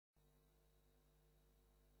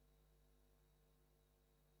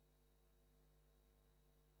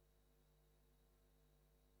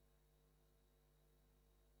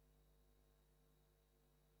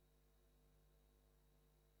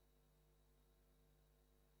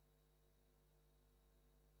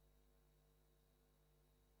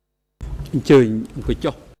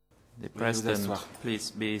The President,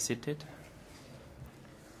 please be seated.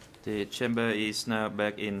 The chamber is now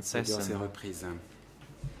back in session.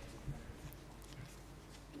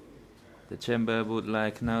 The chamber would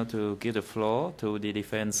like now to give the floor to the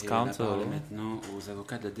defense counsel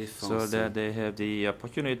so that they have the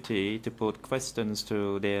opportunity to put questions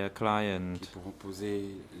to their client.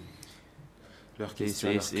 This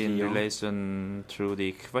is in relation to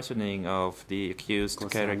the questioning of the accused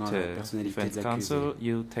character. Defense counsel,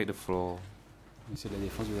 you take the floor. Monsieur de la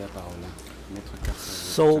Défense, vous avez la parole. Maître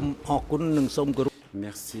Carter.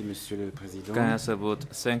 Merci, Monsieur le Président.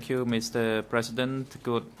 Thank you, Mr. President.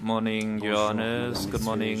 Good morning, Your Honors. Good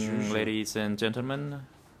morning, ladies and gentlemen.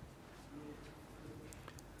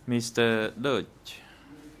 Mr. Deutsch,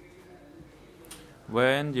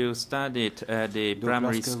 when you studied at the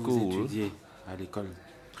primary school,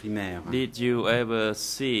 did you ever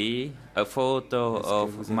see a photo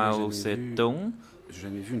of Mao Zedong?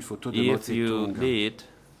 If you did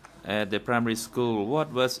at the primary school,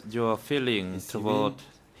 what was your feeling toward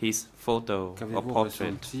his photo or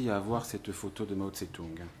portrait? À voir cette photo de Mao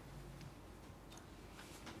Zedong?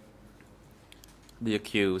 The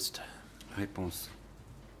accused. Réponse.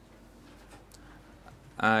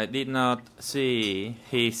 I did not see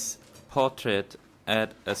his portrait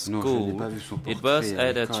at a school. It was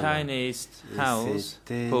at a Chinese house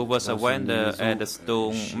who was a vendor at the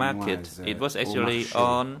stone market. It was actually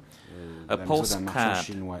on a postcard.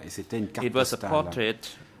 It was a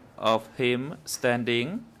portrait of him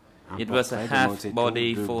standing. It was a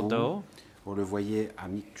half-body photo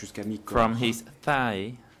from his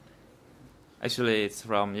thigh. Actually, it's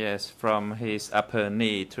from his upper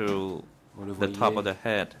knee to the top of the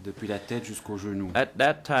head. At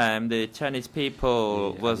that time, the Chinese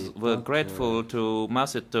people were grateful to Mao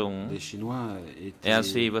Zedong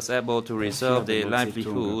as he was able to resolve the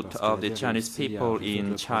livelihood of the Chinese people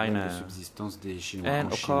in China.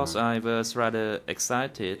 And of course, I was rather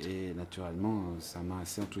excited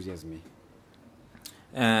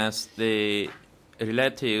as the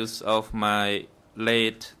relatives of my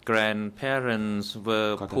late grandparents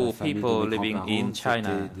were poor people living in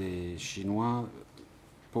China.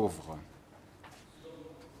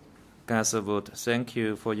 Kasabut, thank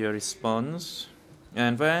you for your response.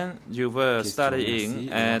 And when you were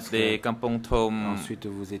studying at the Kampong Thom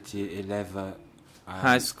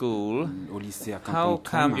High School, how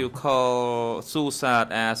come you call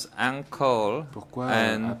Susat as uncle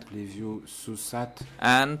and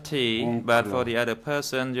auntie, but for the other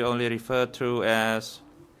person you only refer to as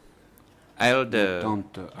elder?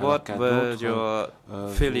 What were your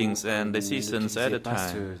feelings and decisions at the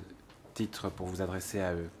time?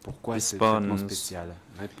 Response.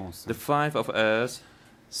 The five of us,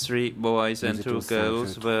 3 boys and 2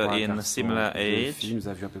 girls, were in similar age.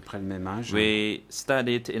 We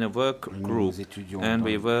studied in a work group and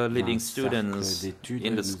we were leading students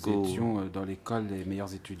in the school.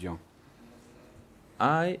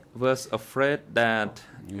 I was afraid that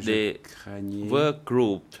the work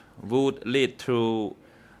group would lead to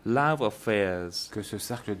love affairs. So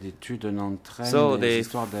the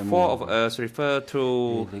 4 of us refer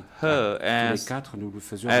to her as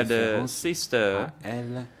elder sister,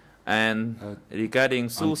 and regarding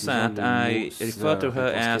Susat, I refer to her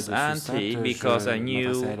as auntie because I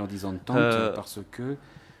knew her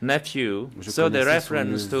nephew. So the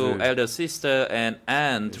reference to elder sister and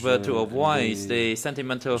aunt were to avoid the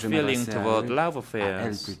sentimental feeling toward love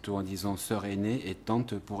affairs.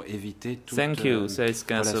 Thank you, says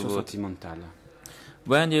Kasabut.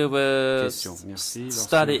 When you were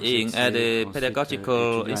studying at the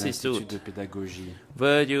Pedagogical Institute,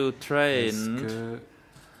 were you trained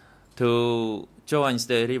to join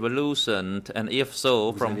the revolution, and if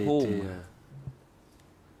so, from whom?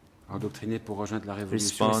 Endoctriné pour rejoindre la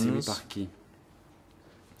révolution, et par qui?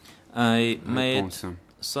 I made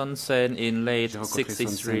Son Sen in late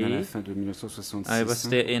 63. I was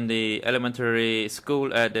still in the elementary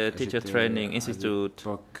school at the Teacher Training Institute.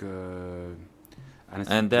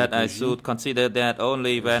 And that I should consider that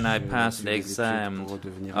only when I passed the exam.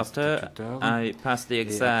 After I passed the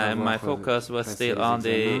exam, my focus was still on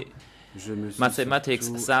the mathematics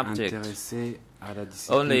subject.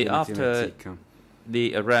 Only after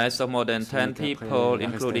the arrest of more than 10 people,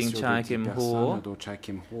 including Chai Kim-hoo,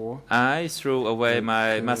 I threw away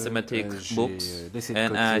my mathematics books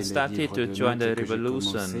and I started to join the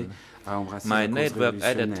revolution. My network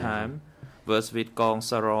at the time was with Kong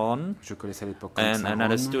Saron and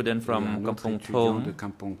another student from Kampong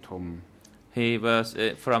Thom. He was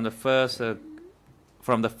from the first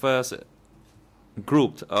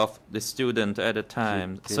group of the students at the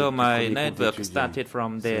time. So my network started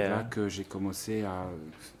from there.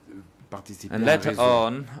 And later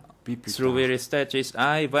on, through various stages,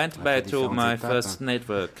 I went back to my first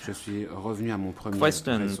network.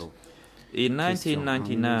 Question: in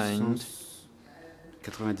 1999,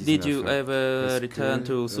 did you ever return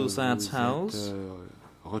to Susat's house?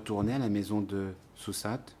 Retourner à la maison de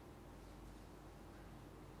Susat?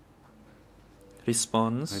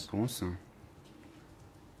 Response: Réponse: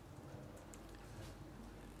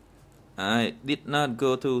 I did not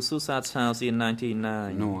go to Susat's house in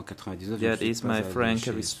 1999. Non, en 99, that is my frank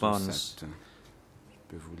response.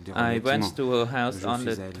 I went to her house on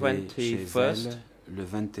the 21st. Le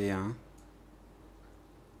 21.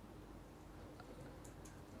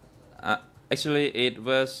 Actually, it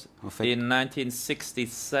was in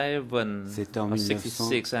 1967 or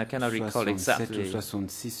 66. I cannot recall exactly.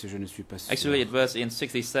 66, je ne suis pas sûr. Actually, it was in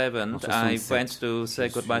 67. I went to say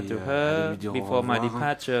goodbye to her before my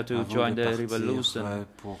departure to join the revolution.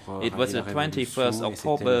 It was the 21st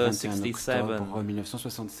October 67.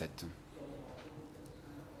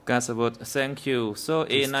 Kasabot, thank you. So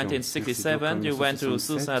in 1967, you went to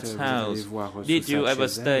Susat's house. Did you ever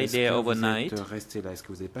stay there overnight?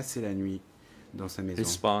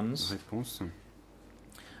 Response: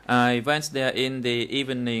 I went there in the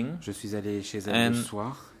evening. Je suis allé chez elle le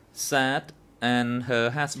soir. Sat and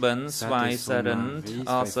her husband, Swai Saran,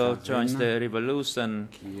 also joined the revolution.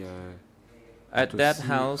 At that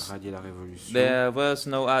house, there was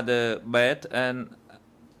no other bed and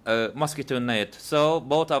a mosquito net. So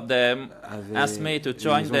both of them asked me to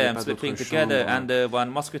join them, sleeping together under one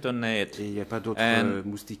mosquito net. And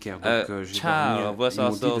a child was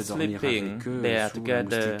also sleeping there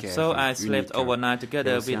together. So I slept overnight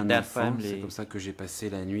together with that family.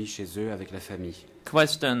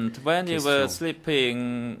 Question: when you were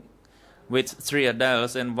sleeping with 3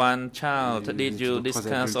 adults and 1 child, did you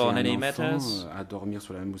discuss on any matters?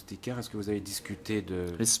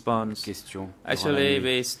 Response: actually,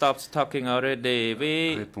 we stopped talking already.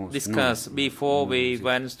 We discussed before we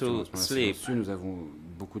went to sleep.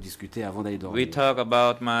 We talked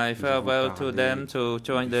about my farewell to them to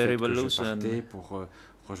join the revolution.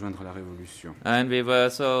 And we were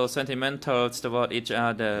so sentimental toward each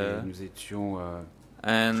other.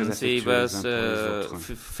 And she was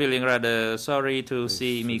feeling rather sorry to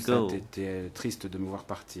see me go.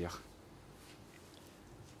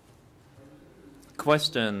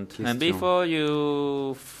 Question: and before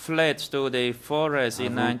you fled to the forest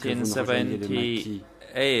in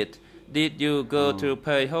 1978, did you go to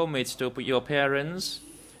pay homage to your parents?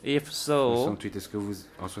 If so,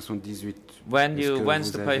 when you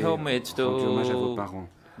went to pay homage to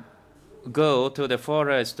go to the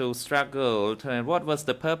forest to struggle, and what was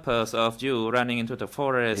the purpose of you running into the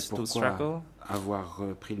forest to struggle?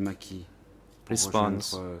 Pris le maquis pour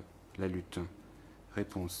Response: la lutte.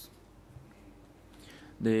 Réponse: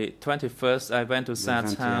 the 21st, I went to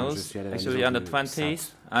Sat's house. Actually, on the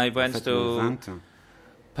 20th, I went to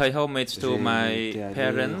pay homage to my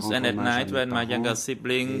parents, and at night when my younger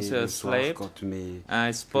siblings slept,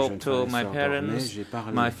 I spoke to my parents.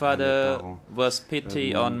 My father was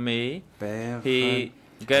pity on me. He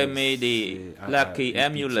gave me the lucky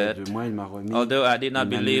amulet. Although I did not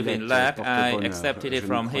believe in luck, I accepted it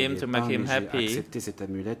from him to make him happy.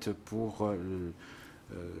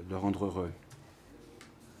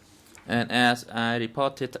 And as I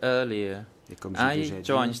reported earlier, I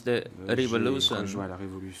joined the revolution,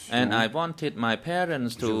 and I wanted my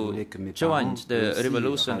parents to join the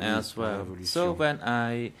revolution as well. So when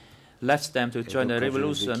I left them to join the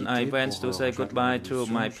revolution, I went to say goodbye to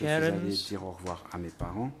my parents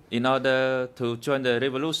in order to join the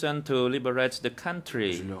revolution to liberate the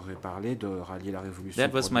country.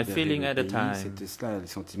 That was my feeling at the time.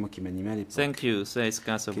 Thank you, says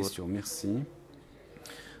Kasabut.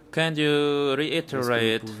 Can you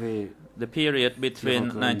reiterate the period between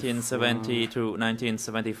 1970 to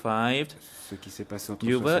 1975?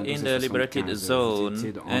 You were in the liberated zone,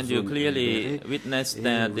 and you clearly witnessed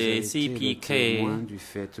that the CPK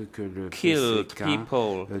killed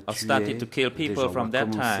people, or started to kill people from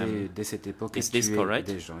that time. Is this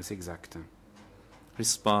correct?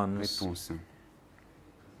 Response: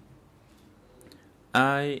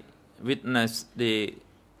 I witnessed the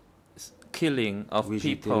killing of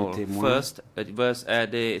people. First, it was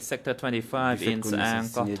at the Sector 25 in Sang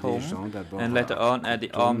Kothom, and later on at the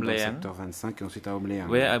Om Leang,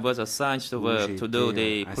 where I was assigned to work to do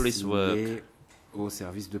the police work.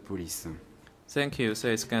 Thank you,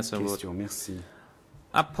 says Kasabut.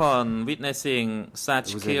 Upon witnessing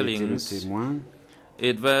such killings,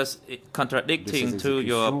 it was contradicting to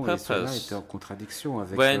your purpose.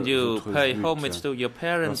 When you pay homage to your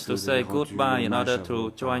parents to say goodbye in order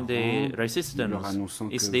to join the resistance,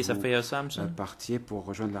 is this a fair assumption?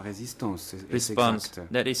 Response,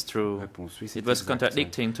 that is true. It was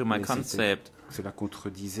contradicting to my concept. Cela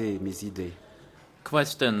contredisait mes idées.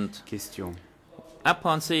 Question.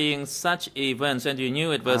 Upon seeing such events and you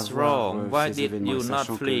knew it was wrong, why did you not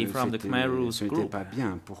flee from the Khmer Rouge group? Pas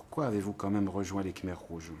bien. Pourquoi avez-vous quand même rejoint les Khmer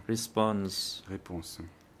Rouges? Response. Réponse.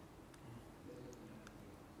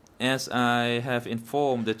 As I have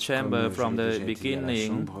informed the chamber from the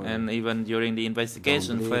beginning and even during the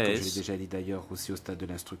investigation phase, déjà dit d'ailleurs aussi au stade de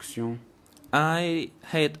l'instruction, I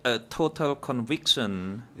had a total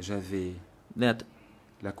conviction that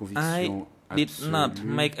la conviction did not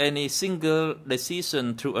make any single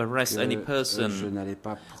decision to arrest any person.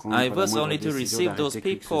 I was only to receive those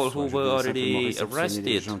people who were already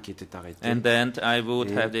arrested, and then I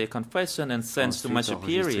would have their confession and sent to my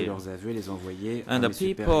superior. And the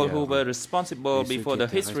people who were responsible before the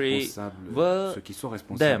history were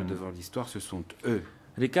them.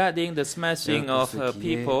 Regarding the smashing of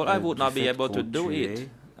people, I would not be able to do it.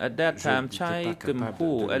 At that time, Chai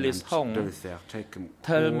Kum-hu, Alice Hong,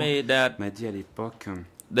 told me that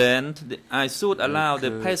then I should allow the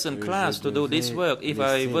peasant class to do this work if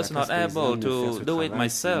I was not able to do it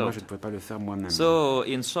myself. So,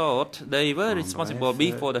 in short, they were responsible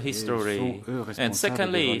before the history. And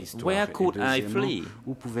secondly, where could I flee?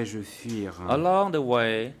 Along the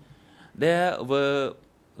way, there were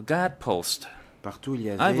guard posts.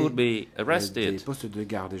 I would be arrested,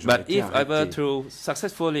 but if I were to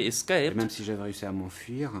successfully escape,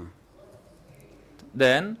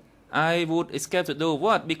 then I would escape to do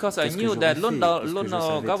what? Because I knew that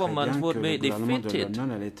Lunar government would be defeated.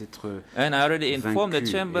 And I already informed the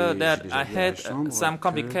chamber that I had some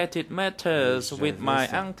complicated matters with my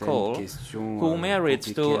uncle, who married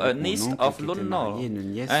to a niece of Lunar.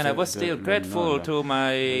 And I was still grateful to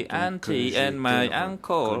my auntie and my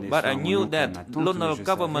uncle, but I knew that Lunar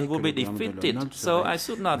government would be defeated, so I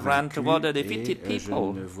should not run toward the defeated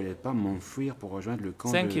people.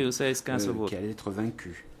 Thank you, says Councilwood.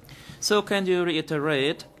 So can you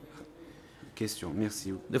reiterate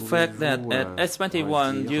the fact that at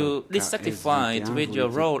S21 you dissatisfied with your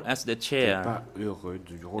role as the chair,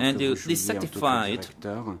 and you dissatisfied,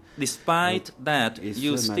 despite that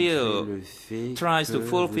you still try to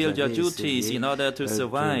fulfill your duties in order to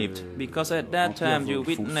survive, because at that time you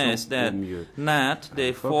witnessed that Nat,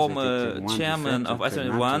 the former chairman of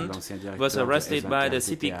S21, was arrested by the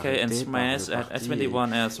CPK and smashed at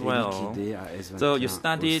S21 as well. So you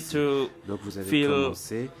started to feel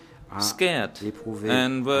scared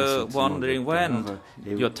and were wondering when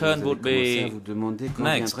your turn would be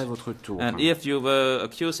next. And if you were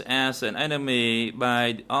accused as an enemy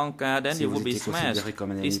by Anka, then you would be smashed.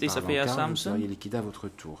 Is this a fair assumption?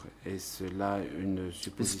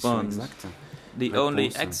 Response. The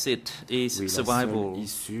only exit is survival.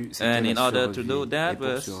 And in order to do that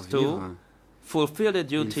was to fulfill the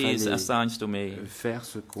duties assigned to me.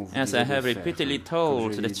 As I have repeatedly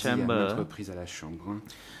told the chamber,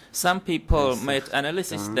 some people made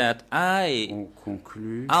analysis that I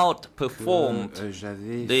outperformed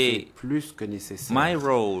my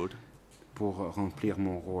role.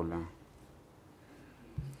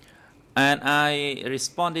 And I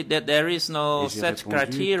responded that there is no such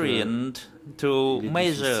criterion to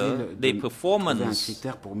measure the performance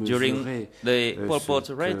during the Pol Pot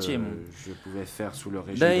regime.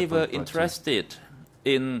 They were interested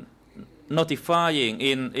in notifying,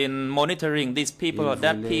 in monitoring these people or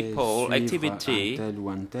that people activity,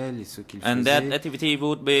 and that activity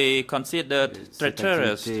would be considered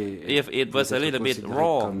treacherous if it was a little bit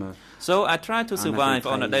wrong. So I tried to survive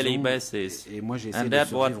on a daily basis, and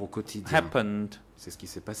that's what happened.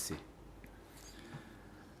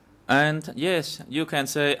 And yes, you can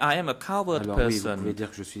say, I am a coward person.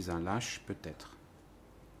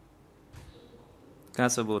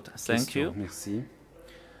 Councilwood, thank you.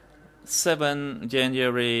 7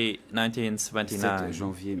 January 1979. 7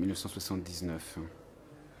 janvier 1979.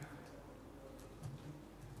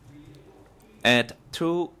 At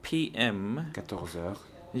 2 p.m., 14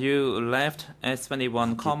 you left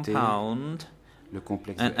S21 compound,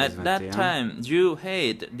 and at that time you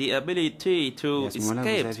had the ability to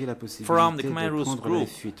escape from the Khmer Rouge group.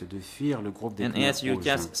 And as you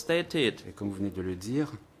just stated,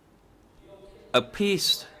 a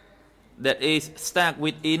piece that is stuck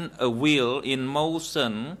within a wheel in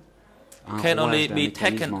motion can only be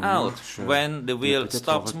taken out when the wheel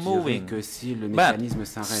stops moving. But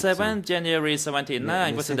 7 January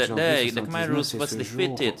 79 was the day the Khmer Rouge was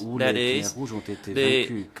defeated. That is,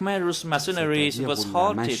 the Khmer Rouge mercenaries was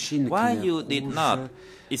halted. Why you did not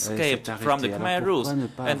escape from the Khmer Rouge,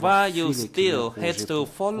 and why you still had to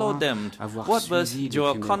follow them? What was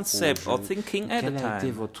your concept or thinking at the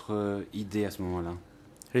time?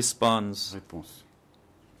 Response.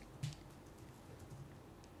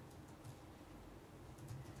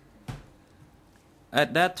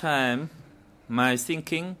 At that time, my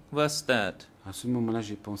thinking was that à ce moment-là,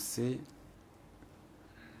 j'ai pensé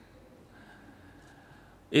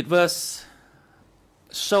it was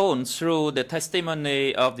shown through the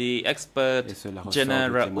testimony of the expert General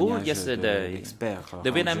Raoul yesterday.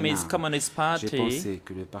 The Vietnamese Communist Party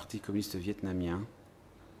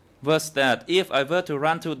was that if I were to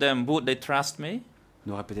run to them, would they trust me?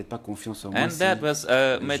 n'aura peut-être pas confiance en moi. And that was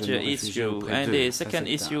a major issue. And the second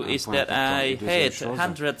issue is that I had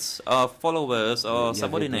hundreds of followers or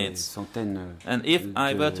subordinates. And if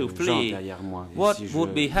I were to flee, what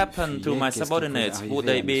would be happen to my subordinates? Would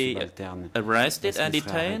they be arrested and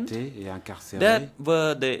detained?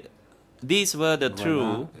 These were the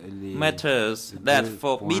true matters that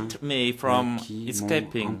forbid me from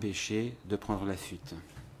escaping.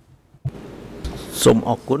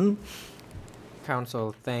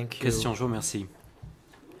 Counsel, thank you. Question, je vous remercie.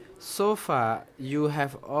 So far, you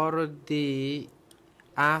have already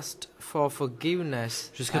asked for forgiveness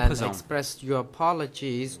and expressed your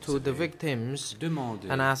apologies to the victims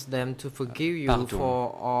and asked them to forgive you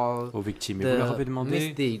for all the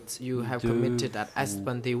misdeeds you have committed at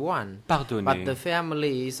S21. But the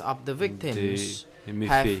families of the victims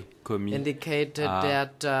have indicated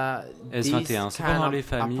that these kind of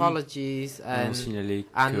apologies are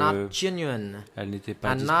not genuine and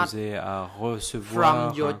not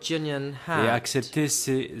from your genuine heart. So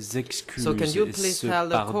can you please tell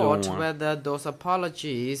the court whether those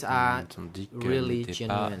apologies are really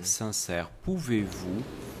genuine? Pouvez-vous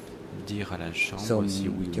dire à la Chambre si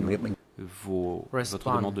oui ou non votre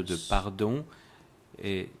demande de pardon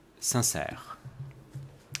est sincère?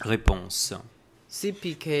 Réponse.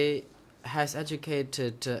 CPK has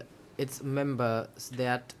educated its members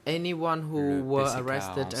that anyone who were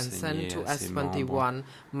arrested and sent to S21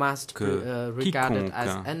 must be regarded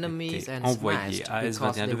as enemies and smashed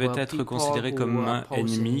because they were people who were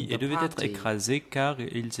opposing the écrasés car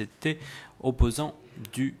ils étaient opposants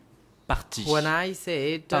du parti. When I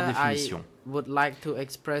said I would like to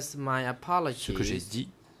express my apologies, ce que j'ai dit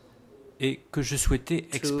et que je souhaitais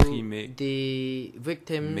exprimer mes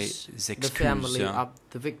excuses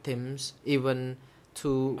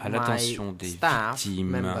à l'attention des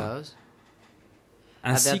victimes,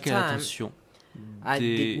 ainsi qu'à l'attention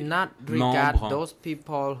des membres de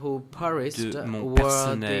mon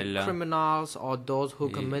personnel.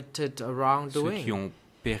 Ceux qui ont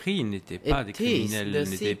péri n'étaient pas des criminels,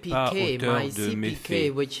 n'étaient pas auteurs de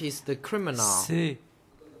méfaits. C'est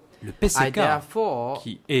le PCK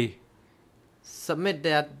qui est submit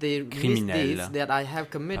that the misdeeds that I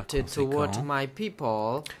have committed toward my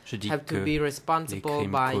people have to be responsible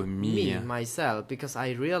by me, myself, because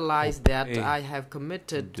I realize that I have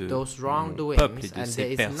committed those wrongdoings and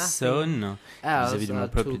there is nothing else to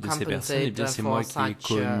compensate for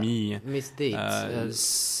such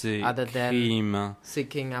misdeeds other than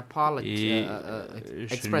seeking apology,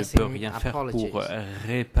 expressing apologies.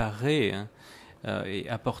 Et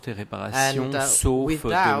apporter réparation, sauf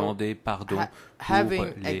demander pardon pour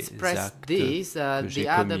les actes que j'ai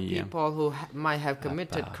commis.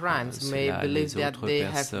 Les autres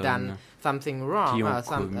something wrong,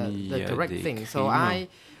 the correct thing. So I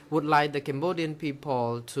would like the Cambodian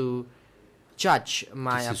people to judge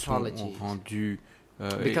my apology.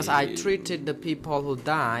 Because I treated the people who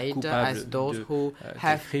died as those who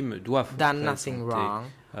have done nothing wrong,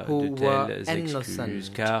 who were innocent,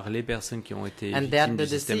 car les personnes qui ont été victimes du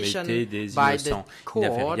système étaient des innocents. Ils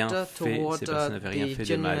n'avaient rien fait, ces personnes n'avaient rien fait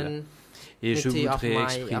de mal. Et je voudrais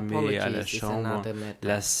exprimer à la Chambre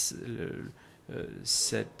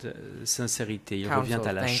cette sincérité. Il revient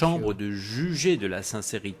à la Chambre de juger de la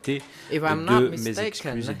sincérité de mes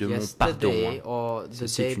excuses et de mon pardon.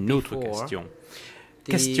 C'est une autre question.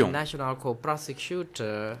 Question.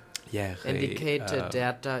 indicated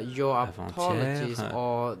that your apologies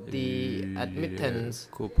or the admittance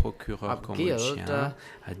coprocureur of guilt a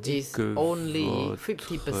dit is que only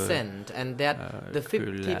 50%, and that the que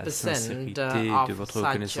la 50% sincérité de of votre such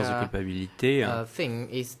reconnaissance de culpabilité thing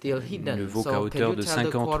is still ne hidden. vaut qu'à So can hauteur you de tell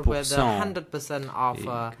the court whether 50% 100% of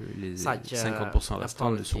et que les such 50%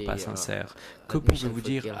 restants ne sont pas apology sincères. Que admission pouvez-vous for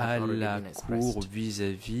dire guilt à have already la been expressed? Cour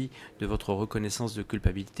vis-à-vis de votre reconnaissance de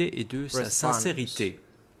culpabilité et de sa sincérité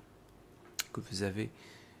que vous avez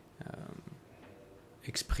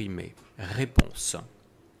exprimée? Réponse.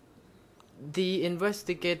 The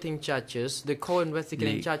investigating judges, the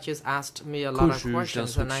co-investigating Les judges asked me a lot of co-juges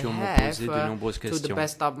questions, and I d'instruction m'ont have, posé de nombreuses to the questions.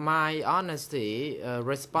 best of my honesty,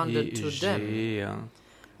 responded Et to them. j'ai,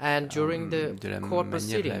 And during the de la court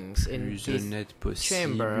manière la proceedings in plus this honnête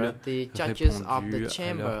possible, chamber, the judges of the répondu à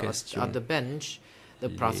chamber leurs questions. of the bench, the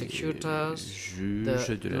prosecutors, juges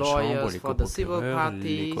the de la lawyers chambre, les for the civil coprocureurs, les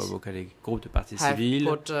parties co-avocats, les groupes de parties have civiles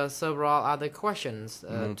put several other questions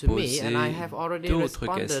m'ont to me, and I posé have already d'autres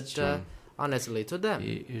responded questions. honestly to them.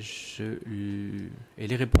 Et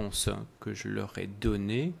les réponses que je leur ai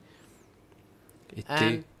données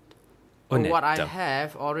étaient And what I honnêtes.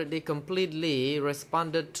 have already completely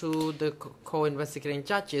responded to the co-investigating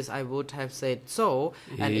judges, I would have said so.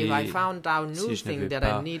 And if I found out new Si je thing n'avais that I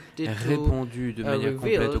pas needed répondu de to manière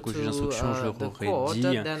complète reveal au cours d'instruction, je leur to the aurais court, dit.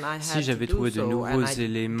 then I Si had j'avais to do trouvé de so, nouveaux and I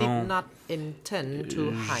éléments, did not intend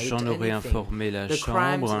to hide j'en aurais anything. informé la The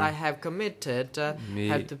crimes chambre. I have committed Mais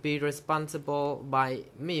have to be responsible by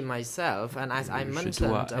me myself, and as I je mentioned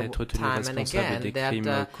dois être tenu time and responsable des again, crimes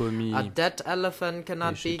that commis. a dead elephant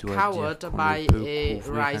cannot Et je be dois covered dire qu'on by ne peut a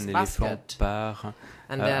couvrir rice un éléphant basket. par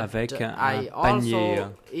And that avec un I panier.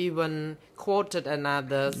 also even quoted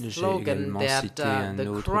another J'ai slogan également that cité un the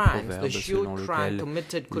autre crimes, proverbe the selon huge lequel crime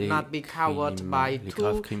committed could les not be covered by les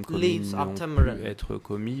graves two crimes commis leaves n'ont of pu tamarind. être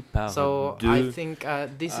commis par So I deux think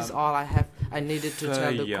this is all I needed to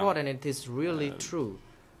tell the feuilles. court, and it is really true.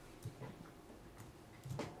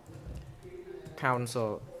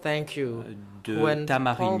 Counsel, thank you. de When Pol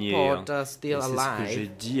tamarinier. Pot, still Et c'est ce que j'ai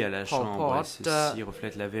alive, dit à la Pol chambre, et Pot, ceci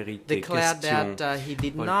reflète la vérité. declared Question. that he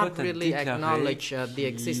did Pol not Pot a really déclaré acknowledge the qu'il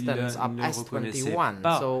existence of ne reconnaissait S21.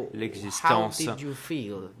 pas So how l'existence did you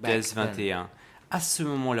feel back then? d'S21. À ce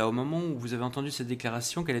moment-là, au moment où vous avez entendu cette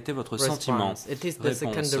déclaration, quel était votre sentiment? Response. It is the Réponse.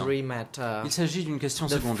 secondary matter. Il s'agit d'une question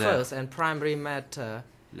The secondaire. first and primary matter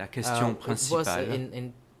La question was principale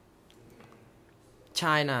in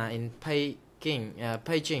China, in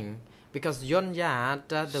Beijing, because Yon Yat,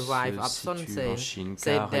 the wife of se Sun situe en Sen, Chine,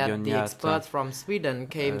 said car that Yon the Yat, experts from Sweden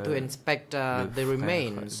came to inspect le the frère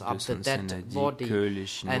remains de of the Sun Sen a dead dit body, que les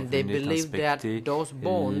Chinois and they venaient believed that inspecter those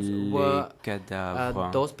bones les were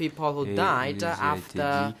cadavres. those people who Et died il a été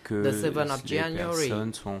after dit que the 7th of les January.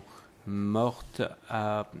 personnes sont mortes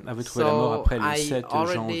avaient trouvé la mort So après le I 7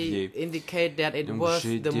 already janvier. indicate that it Donc was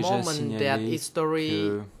j'ai the déjà moment that signalé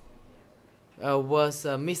history que was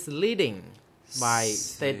misleading by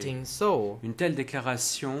C'est- stating so. une telle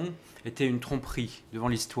déclaration était une tromperie devant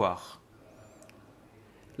l'histoire.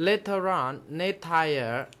 Later on,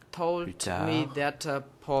 Nathayer told Plus tard, me that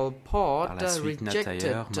Pol Pot Par la suite, rejected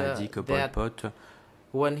Nathayer m'a dit que Pol that Pot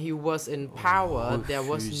when he was in power, there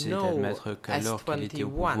was refusait no d'admettre qu'alors qu'il était au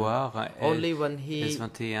S21. pouvoir, Only when he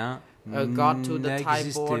S21 got to the Thai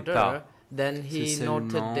n'existait border, pas. then he C'est noted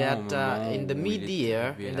seulement that au moment in the où il était media,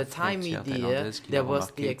 arrivé à in la the Thai frontière media, thaïlandaise qu'il a there was the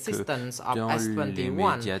remarqué que existence of dans les S21,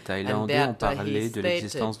 médias and thaïlandais, on that he parlait de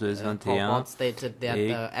l'existence de Pol S21 Pot stated that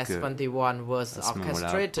et S21 was à ce moment-là,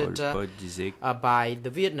 orchestrated Pol Pot disait by the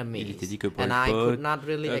il Vietnamese, était dit que Pol and I Pot could not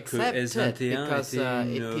really que accept it S21 because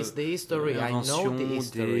était it is the history. I know invention the des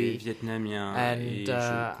history, Vietnamiens and et je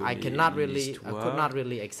I connais could not l'histoire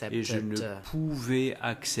really accept et je it. ne pouvais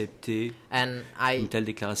accepter And I qu'une telle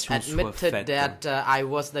déclaration soit admitted faite. that I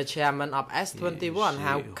was the chairman of S21. j'ai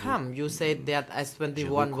How come you said that J'ai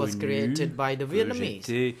S21 was reconnu created by the que Vietnamese?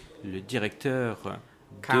 j'étais le directeur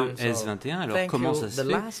de Counsel. S21. Alors Thank comment you. ça se The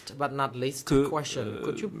fait last but not least que question.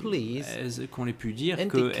 Could you please qu'on ait pu dire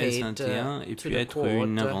que indicate, S21 ait to pu the être court,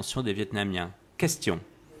 une invention des Vietnamiens? Question.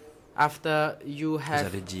 after you Vous have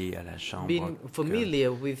avez dit à la Chambre been familiar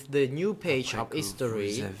with the new page après of que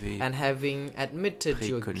history vous avez and having admitted pris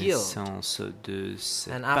your guilt, connaissance de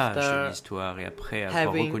cette and page after de l'histoire et après avoir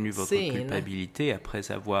having reconnu votre seen, culpabilité, après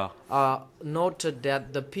avoir noted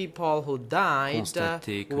that the people who died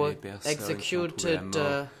constaté que were les personnes qui ont trouvé executed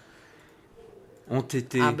la mort ont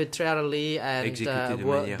été arbitrarily and exécutés de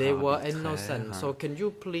manière they were arbitraire, innocent. So can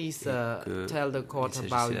you please que tell the court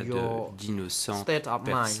il about s'agissait your d'innocentes state of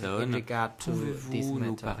mind in personnes. regard to this Pouvez-vous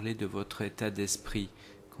nous matter? parler de votre état d'esprit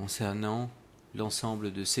concernant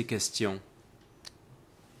l'ensemble de ces questions?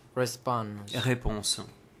 Réponse.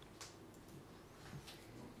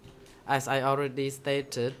 As I already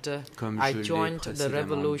stated, I joined the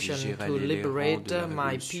revolution to liberate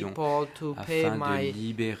my people, to pay my,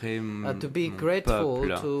 to be grateful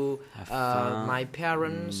to my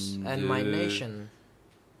parents and my nation.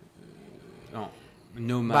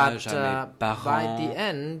 Hommage à mes parents, by the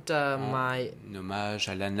end, hommage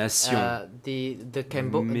à la nation. The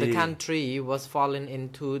country was falling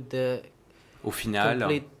into the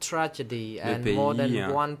complete tragedy, and more than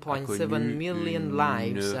 1.7 million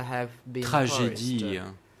lives have been tragédie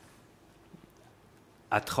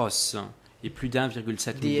atroce. Et plus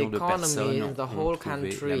d'1,7 million de personnes ont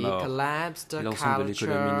trouvé la mort. L'ensemble de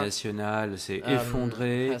l'économie nationale s'est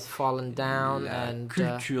effondré, la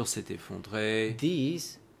culture s'est effondrée.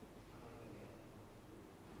 These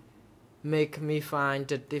make me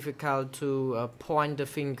find it difficult to point the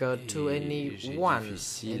finger to anyone.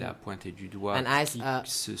 Difficile à pointer du doigt as qui que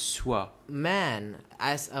ce soit.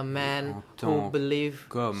 As a man who believes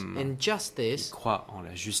in justice, croit en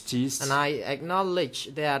la justice, and I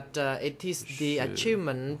acknowledge that it is the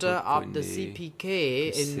achievement of the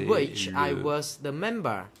CPK in which I was the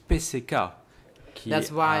member. PCK qui a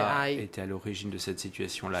été à l'origine de cette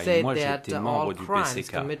situation-là. Et moi, j'étais membre du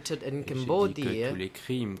PCK. Et j'ai dit que tous les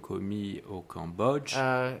crimes commis au Cambodge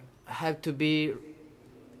have to be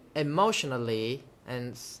emotionally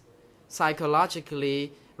and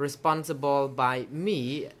psychologically responsible by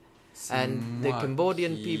me, and the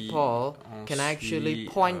Cambodian people can actually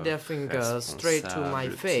point their fingers straight to my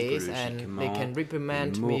face, and they can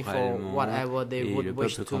reprimand me for whatever they would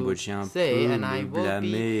wish to say, and I will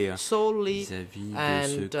be solely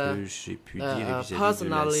and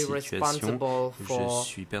personally responsible for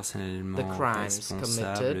the crimes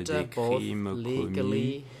committed, both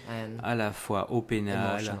legally and à la fois au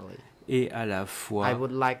pénal et à la fois I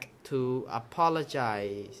would like to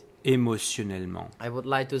apologize. Émotionnellement. I would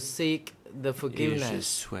like to seek the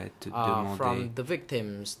forgiveness from the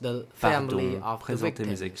victims, the family of the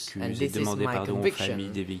victims, and this is my conviction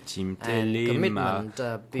and commitment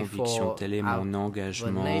before our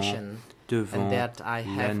nation, and that I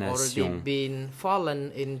have already been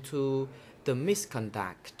fallen into the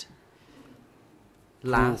misconduct.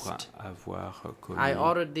 Last, I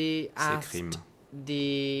already asked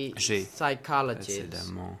the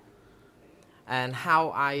psychologist and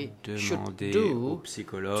how I should do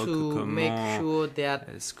to make sure that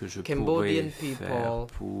Cambodian people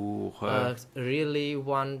really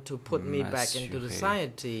want to put me back into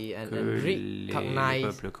society and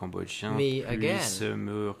recognize me again.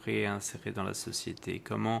 Me réinsérer dans la société.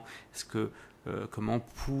 Comment est-ce que comment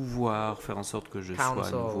pouvoir faire en sorte que je sois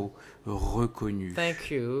à nouveau reconnu? Thank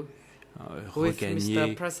you. With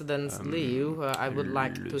Mr. President's leave, I would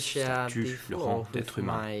like to share the floor with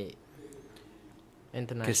my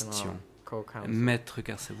question. Maître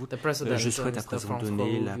Karsavout, je souhaite à présent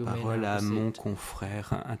donner la parole à mon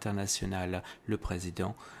confrère international, le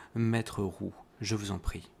président, Maître Roux. Je vous en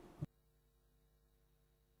prie.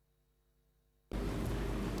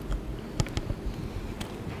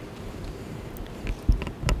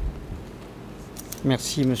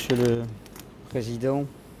 Merci, Monsieur le Président.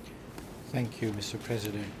 Thank you, Mr.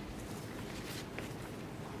 President.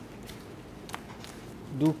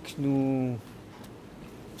 Donc, nous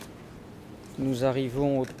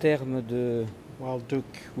arrivons au terme de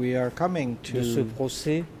ce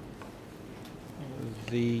procès,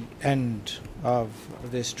 the end of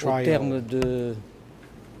this trial, au terme de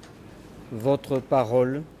votre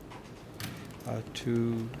parole.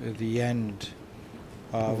 To the end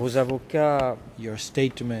of vos avocats, your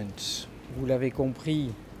statements, vous l'avez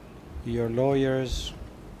compris, your lawyers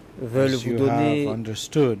veulent vous donner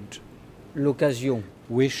l'occasion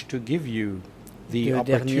wish to give you the de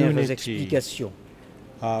dernières opportunity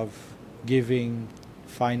of giving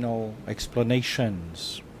final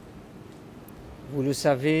explanations. Vous le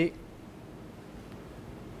savez,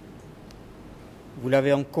 vous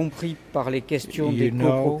l'avez compris par les questions des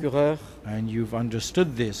co-procureurs. And you've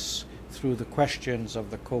understood this through the questions of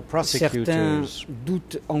the co-prosecutors. Certains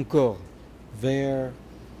doutent encore There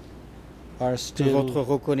are que still votre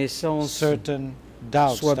reconnaissance certain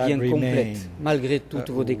doubts soit that bien remain complète, malgré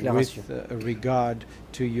toutes vos déclarations. with regard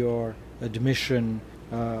to your admission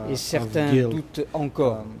Et of certains guilt, doutent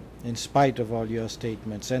encore in spite of all your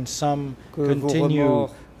statements, and some que vos continue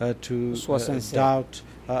remords to soient sincères. doubt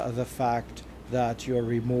the fact that your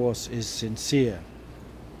remorse is sincere.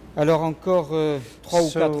 Alors encore 3 ou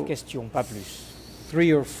 4 So, questions, pas plus,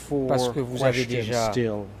 3 or 4 parce que vous avez questions déjà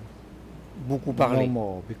still, beaucoup no parlé.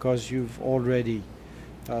 more, because you've already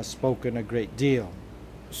spoken a great deal.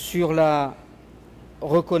 Sur la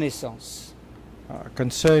reconnaissance,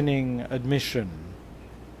 Concerning admission,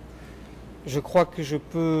 je crois que je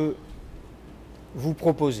peux vous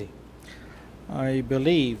proposer I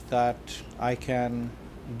believe that I can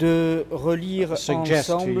de relire suggest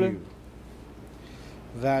to ensemble you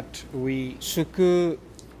that we ce que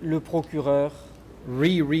le procureur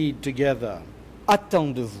reread together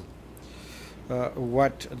attend de vous.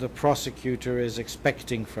 What the prosecutor is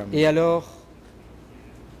expecting from Et you. alors,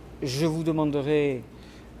 je vous demanderai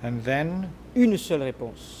And then une seule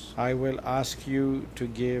réponse, I will ask you to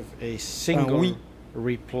give a single oui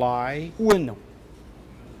reply, ou un non.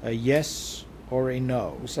 a yes or a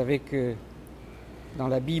no. Vous savez que dans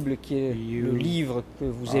la Bible, qui est le livre que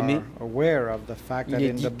vous aimez, Aware of the fact il that est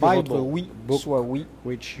in dit the que votre Bible oui book soit oui,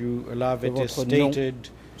 which you love, que it is votre non stated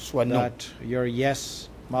soit non. that your yes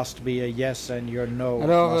must be a yes and your no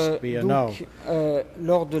Alors, must be a no. donc,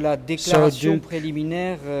 lors de la déclaration Duke,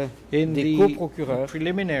 préliminaire In des the coprocureurs,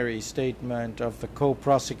 preliminary statement of the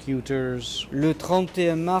co-prosecutors le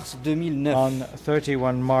 31 mars 2009, on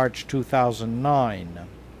 31 March 2009,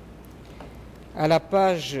 à la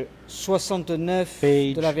page 69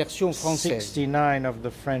 page de la version française, 69 of the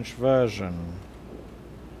French version,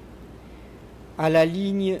 à la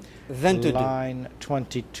ligne 22, line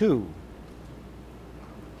 22,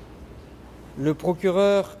 le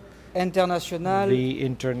procureur international, the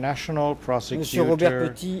international M. Robert prosecutor,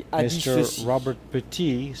 Petit, a dit Mr. ceci. Robert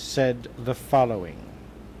Petit, said the following.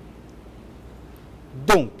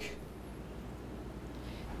 Donc,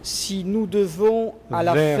 si nous devons, à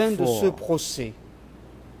la fin de ce procès,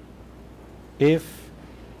 If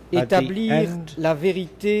at the établir end la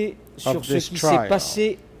vérité sur of ce this qui s'est trial,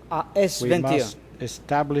 passé à we S21, must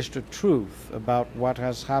establish the truth about what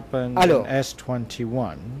has happened Alors, in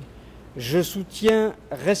S21, je soutiens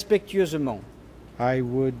respectueusement I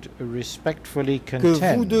would respectfully que vous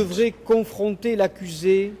contend devrez confronter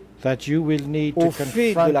l'accusé that you will need au to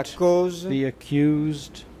fait de la confront cause the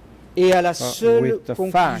accused et à la seule with the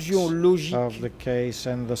facts conclusion logique of the case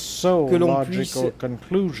and the sole que l'on logical puisse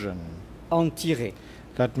conclusion en tirer.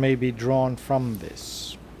 that may be drawn from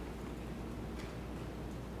this.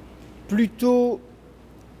 Plutôt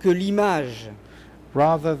que l'image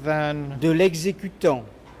Rather than de l'exécutant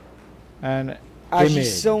an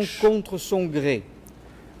agissant image contre son gré,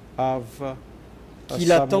 of qu'il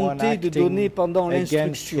a someone tenté de donner acting pendant against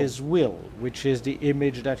l'instruction, his will, which is the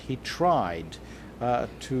image that he tried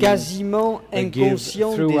to quasiment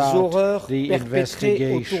inconscient des throughout horreurs the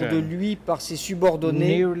perpétrées autour de investigation, lui par ses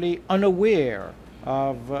subordonnés, nearly unaware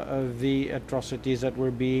of the atrocities that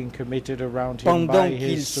were being committed around him pendant by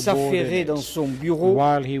qu'il his s'affairait dans subordinates son bureau,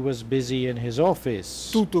 while he was busy in his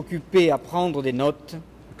office, tout occupé à prendre des notes.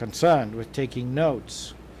 concerned with taking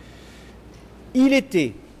notes. Il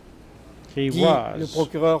était, He dit le was,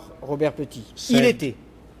 procureur Robert Petit, said il était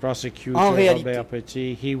prosecutor en réalité, Robert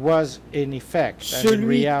Petit, he was in effect and in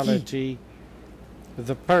celui qui, reality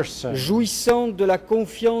the person jouissant de la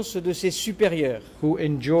confiance de ses supérieurs, who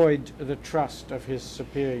enjoyed the trust of his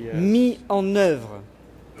superiors, mis en œuvre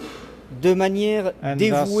de manière And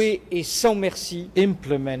dévouée et sans merci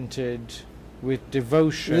implemented with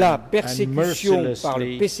devotion la and persécution par le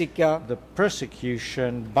mercilessly PCK the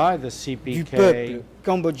persecution by the du CPK peuple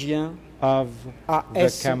cambodgien of à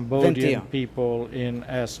the Cambodian S21. people in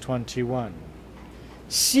S21.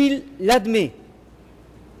 S'il l'admet,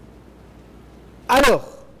 alors,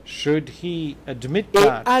 Should he admit et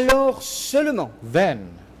that, alors seulement, then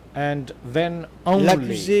and then only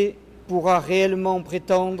l'accusé pourra réellement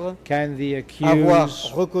prétendre can the avoir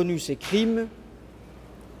accused reconnu ses crimes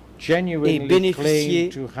genuinely et bénéficier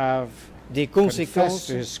claim to have des confessed conséquences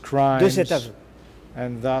his de cet crimes aveu.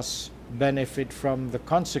 and thus benefit from the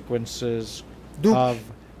consequences Donc,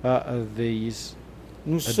 of these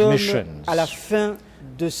nous sommes admissions. à la fin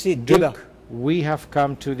de ces débats. Duke, we have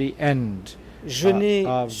come to the end Je n'ai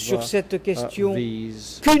of sur cette question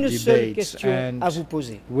these qu'une seule debates, question and à vous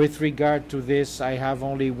poser. with regard to this, I have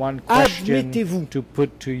only one question Admettez-vous to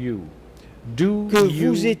put to you. Do que you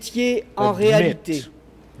vous étiez en admit réalité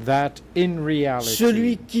that in reality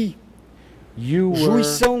celui qui, you were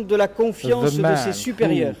jouissant de la confiance the de man ses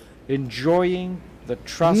supérieurs, who, enjoying the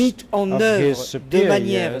trust mit en of œuvre his de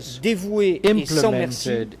manière superiors, dévouée et sans merci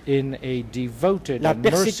implemented in a devoted la and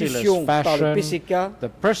merciless persécution par le fashion PCK the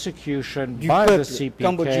persecution du by the peuple CPK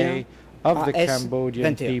cambodgien of à the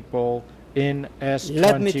Cambodian S21. people in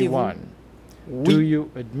L'admettez-vous? S21. Oui Do you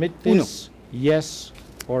admit ou non? this? Yes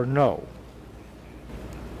or no?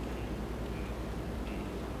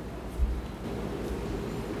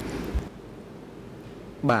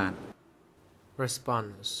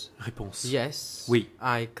 Response. Réponse. Yes. Oui.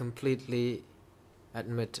 I completely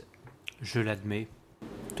admit. Je l'admets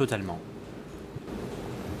totalement.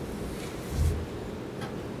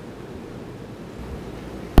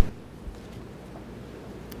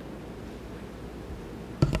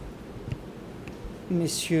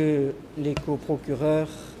 Messieurs les coprocureurs,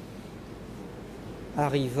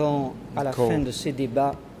 arrivant à la fin de ces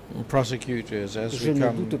débats, prosecutors, as je we ne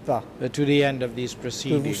come doute pas to the end of these que vous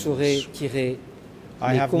proceedings, saurez tirer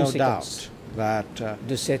I les have no conséquences doubt that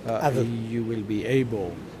de cet aveu. you will be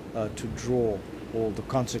able to draw all the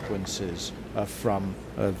consequences from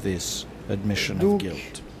this admission of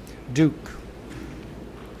guilt. Duke,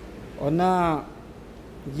 on a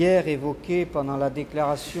hier évoqué pendant la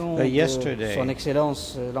déclaration de son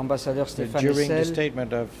Excellence l'ambassadeur Stéphane during the Hessel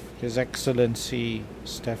statement of His Excellency le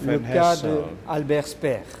Stephen cas de Hessel, Albert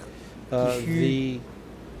Speer, qui fut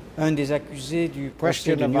un des accusés du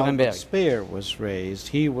procès question de of Albert Nuremberg. Speer was raised.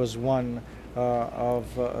 He was one of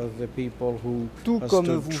the people who Tout comme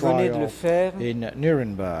stood vous venez de le trial faire, in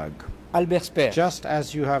Nuremberg. Albert Speer Just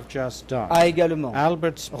as you have just done, a également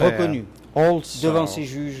Albert Speer reconnu also devant ses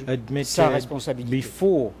juges sa admitted responsabilité.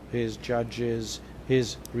 before his judges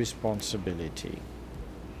his responsibility.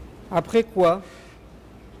 Après quoi,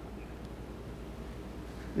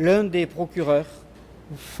 l'un des procureurs,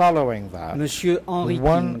 Following that, Monsieur Henry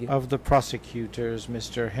one King, of the prosecutors,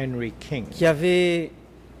 Mr. Henry King, qui avait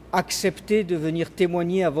accepté de venir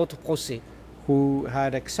témoigner à votre procès, who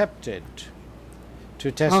had accepted to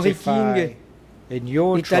Henry testify King in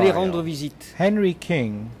your est allé rendre trial, visite Henry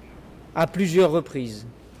King à plusieurs reprises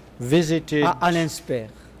visited à Alain Speer,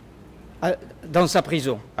 dans sa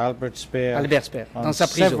prison, Albert Speer Albert Speer, on dans sa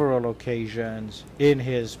prison. several occasions in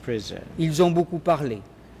his prison. Ils ont beaucoup parlé.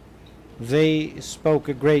 They spoke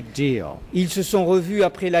a great deal. Ils se sont revus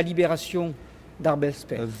après la libération d'Albert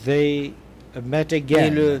Speer. They met Et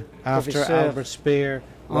again le after professeur Albert Speer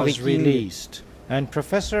Henry was King released. And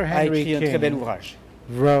Professor a Henry écrit un très bel King ouvrage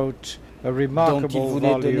wrote a dont il remarkable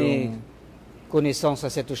voulait donner volume connaissance à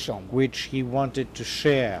cette chambre. which he wanted to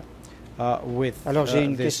share with Alors, j'ai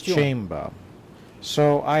une this question. chamber.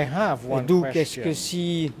 So I have Et one donc, est-ce question. que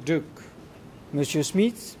si Duke, Monsieur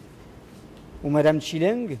Smith ou Madame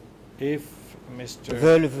Chileng if Mr.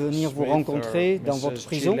 veulent venir vous Smith rencontrer or dans Mrs. votre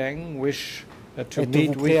prison, Chileng wish to êtes-vous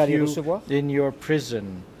meet prêt à with les you recevoir? in your prison,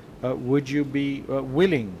 would you be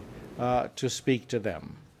willing to speak to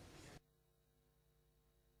them?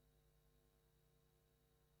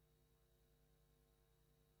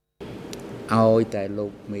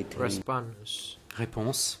 Response.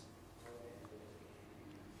 Réponse.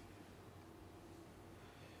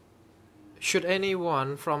 Should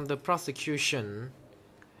anyone from the prosecution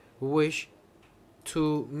wish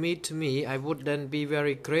to meet me, I would then be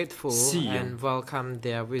very grateful and welcome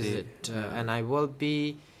their visit. And I will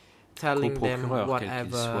be telling them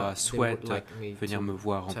whatever they would like me venir to me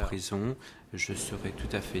voir en tell. prison, je serai tout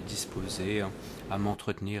à fait disposé à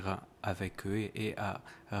m'entretenir avec eux et à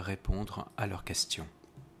répondre à leurs questions.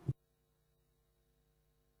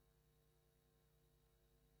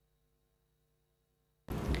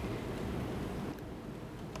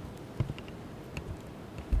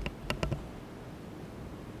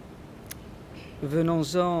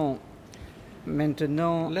 Venons-en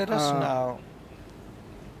maintenant Let us à now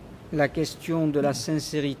la question de la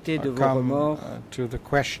sincérité de vos come remords to the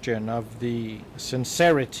question of the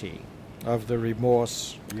sincerity of the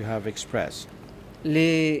remorse you have expressed.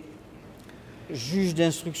 Les juges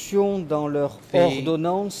d'instruction, dans leur The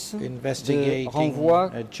ordonnance de investigating renvoi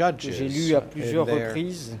que judges j'ai lu à in plusieurs their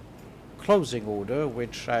reprises, closing order,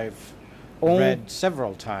 which I've ont read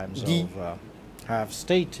several times dit over, have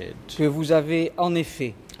stated que vous avez en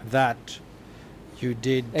effet that you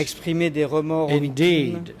did exprimé des remords aux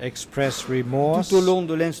victimes indeed express remorse tout au long de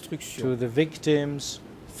to l'instruction. the victims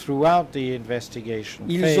throughout the investigation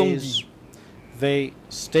Ils ont phase. dit They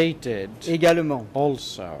stated également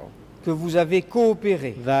also que vous avez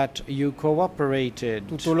coopéré that you cooperated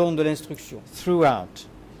tout au long de l'instruction. throughout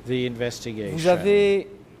the investigation. Vous avez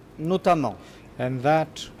notamment And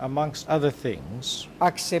that, amongst other things,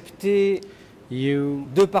 accepté you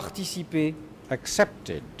de participer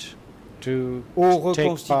accepted to aux take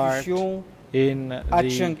part reconstitutions in à the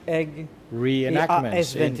Chungeg reenactments et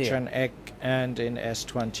à in S21. Chun-ek and in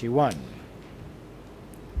S21.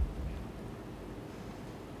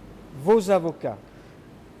 Vos avocats.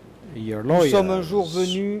 Your Nous sommes un lawyers, jour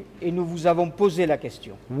venus et nous vous avons posé la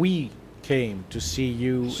question. we came to see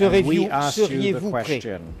you and we asked you the Seriez-vous prêt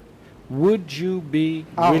question, would you be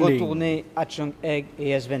à willing retourner à Chungeg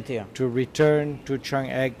et S21? to return to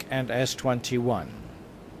Chun-ek and S21?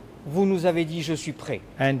 Vous nous avez dit je suis prêt.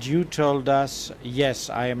 And you told us, yes,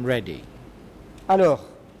 I am ready. Alors,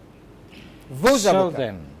 vos So avocats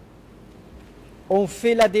then, ont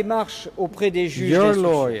fait la démarche auprès des juges Your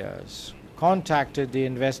d'instruction lawyers contacted the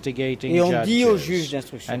investigating et ont dit aux juges judges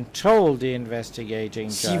d'instruction, and told the investigating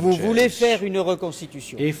si vous voulez judges, faire une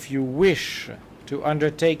reconstitution, if you wish to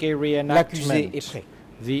undertake a l'accusé est reenactment, prêt.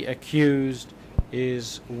 the accused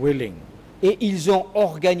is willing. Et ils ont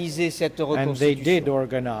organisé cette And they did reconstitution.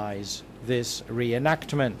 organize this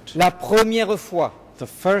reenactment. La première fois The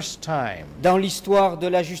first time dans l'histoire de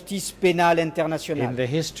la justice pénale in internationale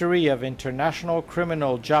the history of international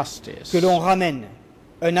criminal justice que l'on ramène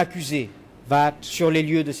un accusé that sur les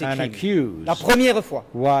lieux de ces an crimes. accused La première fois.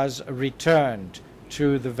 was returned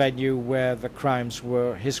to the venue where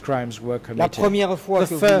his crimes were La committed. première fois The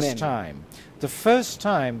que first vous-même time. The first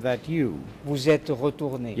time that you vous êtes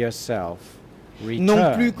retourné. yourself Non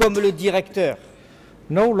returned. plus comme le directeur,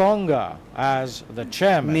 No longer as the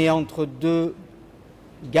chairman, mais entre deux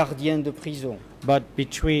gardiens de prison, but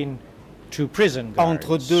between two prison guards,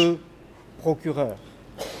 entre deux procureurs.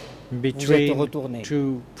 between retourné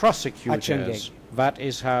two à prosecutors. Chengek. That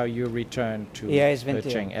is how you return to Et à S21.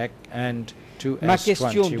 Chengek and to Ma question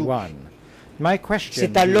S21. My question,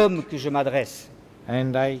 C'est à l'homme que je m'adresse.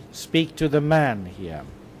 and I speak to the man here.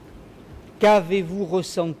 Qu'avez-vous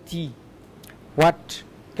ressenti What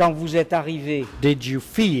quand vous êtes arrivé did you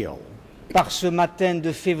feel par ce matin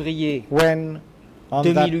de février when on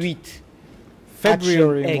that 2008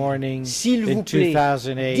 February Chengek? morning S'il vous in plaît,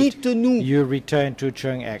 2008 dites-nous you returned to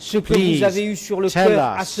Chengek? ce que Please vous avez eu sur le tell cœur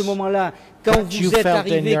à us ce moment-là, quand what you vous êtes felt in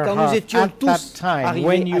arrivé, your quand nous heart étions at that tous time arrivés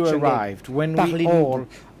when à you Chengek. arrived, when we Parlez-nous all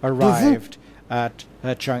arrived at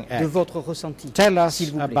de Chengek. votre ressenti, Tell us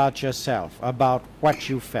s'il vous plaît. about yourself, about what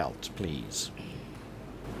you felt, please.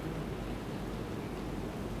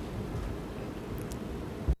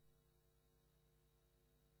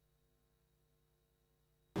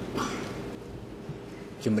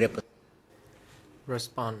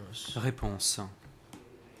 Response. Réponse.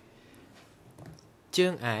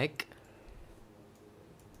 Chương Ác.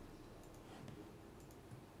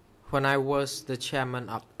 When I was the chairman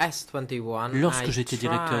of S21, Lorsque I j'étais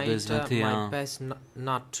directeur de tried my S21, best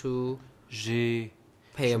not to je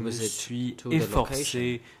pay a me visit suis to the location.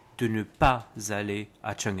 efforcé de ne pas aller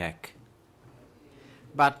à Chengek.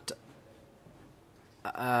 But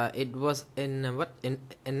it was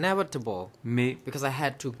inevitable Mais because I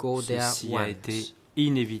had to go there ceci a été once.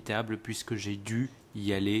 inévitable puisque j'ai dû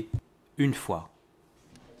y aller une fois.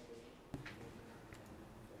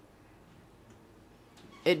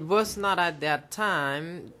 It was not at that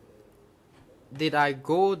time did I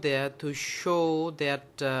go there to show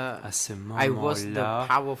that À ce I was the moment-là,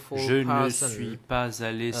 powerful je ne person suis pas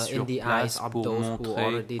allé sur in the place eyes of pour those who montrer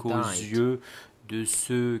already qu'aux died. yeux de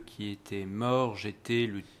ceux qui étaient morts, j'étais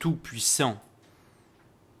le Tout-Puissant.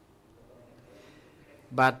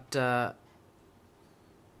 But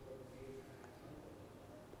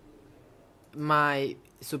my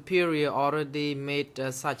superior already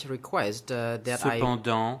made such request that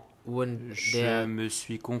Cependant, I went je there, me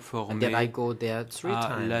suis that I conformé go there 3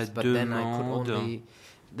 à la times, but then I could demande only.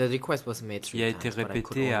 The request was made 3 qui a été times, but I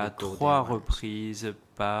could répétée only à go 3 there once. reprises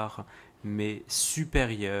par mes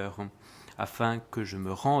supérieurs afin que je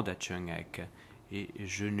me rende à Chengek, et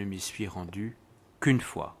je ne m'y suis rendu qu'une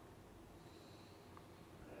fois.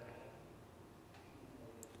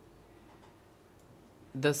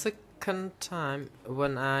 The second time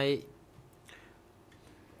when I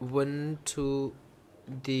went to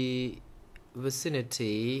the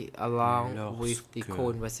vicinity along with the Lorsque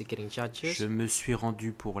co-investigating judges, Je me suis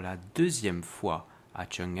rendu pour la deuxième fois à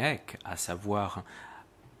Chengek, à savoir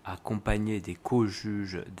accompagné des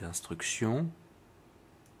co-juges d'instruction.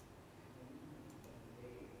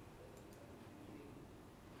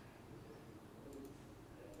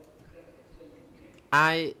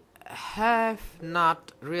 I have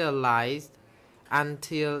not realized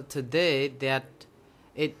until today that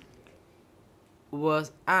it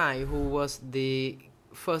was I who was the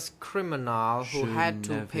first criminal who Je had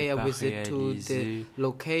to pay a n'avais pas visit to the réalisé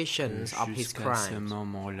locations of his jusqu'à ce crimes.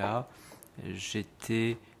 moment-là,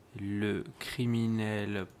 j'étais le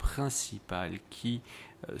criminel principal qui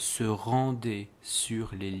se rendait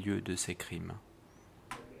sur les lieux de ces crimes.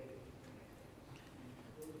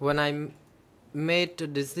 When I made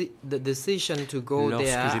the decision to go Lorsque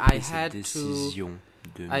there, j'ai I pris cette had to décision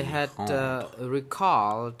de I m'y had rendre,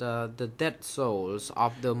 recalled the dead souls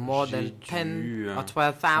of the more j'ai than dû 10 or rendre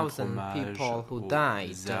 12,000 hommage people who aux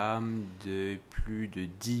died. âmes de plus de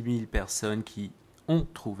 10 000 personnes qui ont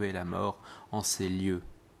trouvé la mort en ces lieux.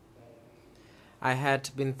 I had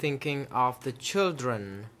been thinking of the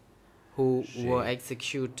children who J'ai were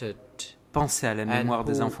executed pensez à la mémoire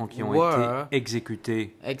des enfants qui ont été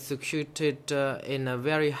exécutés executed in a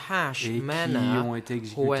very harsh et manner qui ont été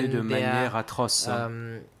exécutés de manière atroce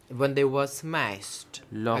when they were smashed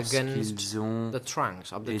lorsqu'ils ont the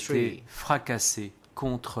trunks of the été tree. fracassés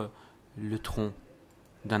contre le tronc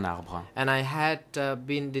d'un arbre. And I had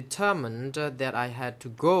been determined that I had to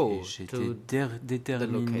go Et j'étais to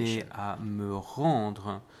déterminé à me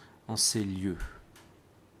rendre en ces lieux.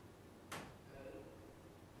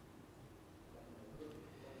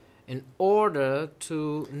 In order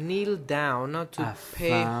to kneel down, to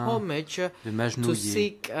pay homage, to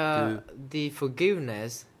seek the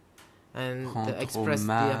forgiveness and express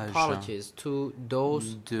the apologies to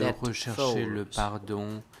those de rechercher le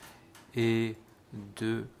pardon et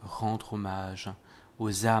de rendre hommage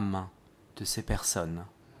aux âmes de ces personnes.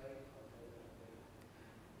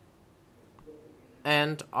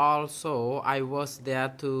 And also I was there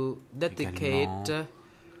to dedicate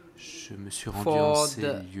je me suis rendu en ces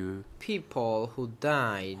lieux people who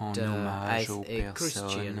died en hommage as aux a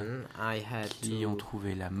Christian. I had qui ont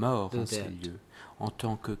trouvé la mort en ces lieux. En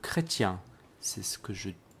tant que chrétien, c'est ce que je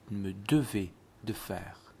me devais de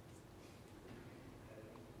faire.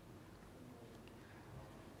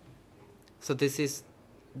 So this is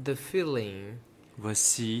the feeling.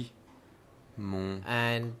 Voici mon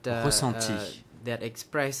ressenti. That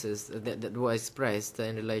expresses that was expressed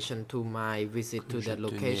in relation to my visit to that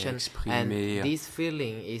location, and this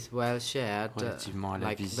feeling is well shared,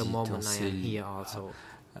 like the moment I am here also.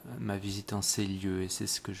 Ma visite en ces lieux, et c'est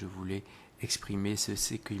ce que je voulais exprimer, c'est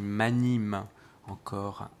ce qui m'anime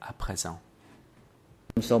encore à présent.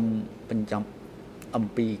 That's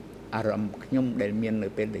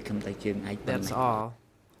all.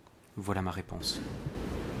 Voilà ma réponse.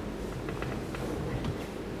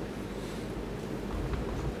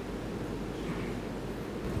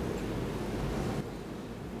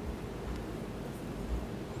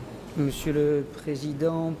 Monsieur le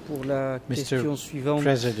Président, pour la question suivante,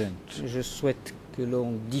 je souhaite que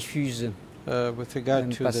l'on diffuse with regard un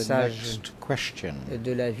to passage the next question,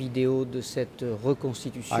 de la vidéo de cette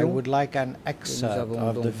reconstitution. I would like an excerpt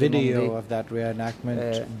of the video of that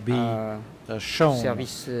reenactment be shown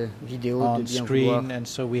on screen, and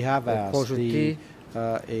so we have asked the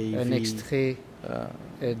un extrait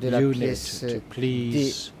de la pièce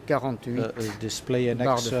D48 display an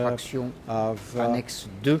barre de excerpt fraction of annexe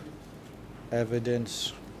 2,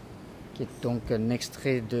 evidence qui est donc un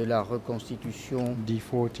extrait de la reconstitution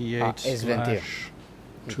D48 à S21, et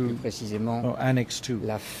plus précisément Annex 2,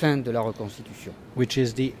 la fin de la reconstitution, which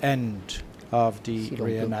is the end of the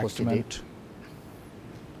reenactment.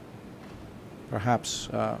 Perhaps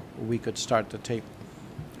we could start the tape.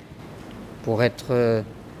 Pour être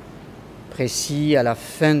précis, à la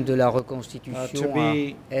fin de la reconstitution à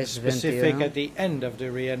S21, at the end of the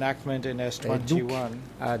reenactment in S21,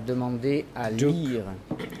 a demandé à lire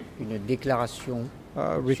une déclaration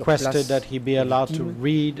requested that he be allowed to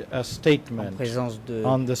read a statement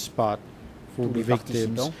on the spot for the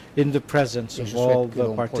victims in the presence of all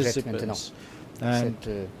the participants. And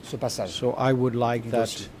so I would like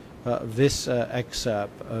that this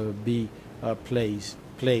excerpt be played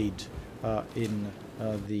in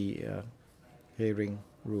the hearing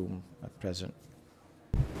room at present.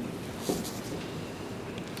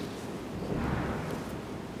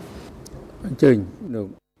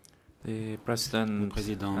 The President,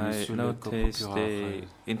 I noticed the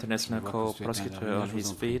International Co-Prosecutor on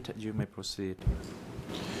his feet. You may proceed.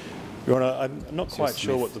 Your Honour, I'm not quite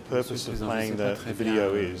sure what the purpose of playing the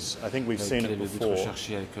video is. I think we've seen it before,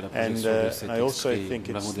 and I also think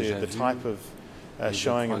it's the type of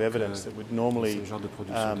showing of evidence that would normally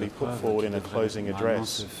be put forward in a closing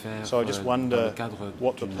address. So I just wonder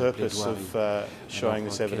what the purpose of showing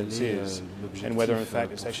this evidence is, and whether in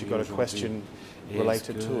fact it's actually got a question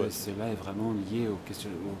related to it. Cela est vraiment lié aux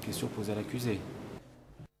questions posées à l'accusé.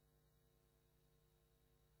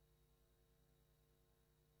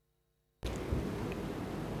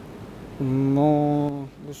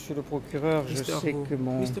 Monsieur le procureur, je sais que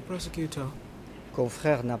mon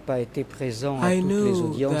confrère n'a pas été présent à toutes les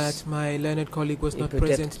audiences et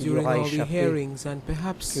peut-être qu'il aura échappé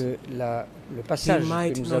que le passage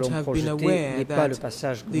que nous allons projeter n'est pas le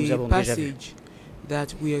passage que nous avons déjà vu. Et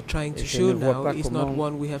je ne vois pas comment, dans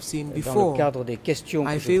le cadre des questions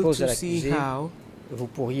que je pose à l'accusé, vous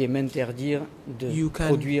pourriez m'interdire de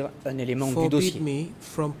produire un élément du dossier.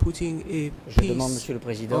 Je demande, Monsieur le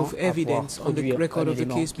Président, à pouvoir produire un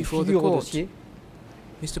élément qui figure au dossier,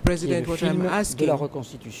 Mr. President, what I'm asking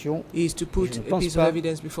is to put a piece of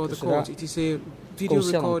evidence before the court. It is a video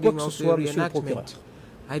recording of the reenactment.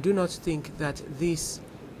 I do not think that this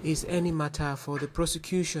is any matter for the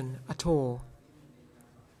prosecution at all.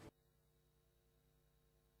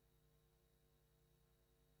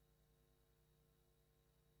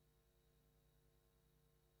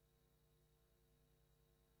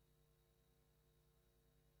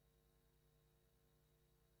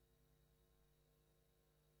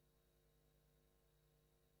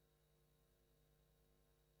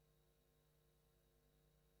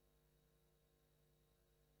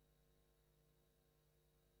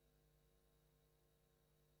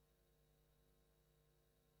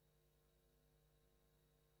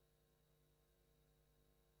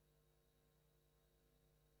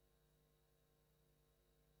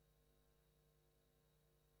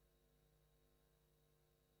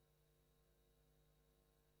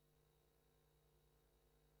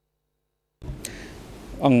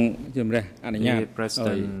 The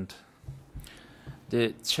President,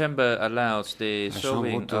 the chamber allows the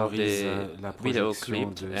showing of the video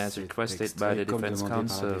clip as requested by the Defense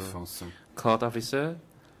Counsel. Court officer,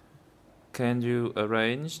 can you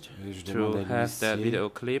arrange to have that video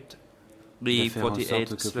clipped,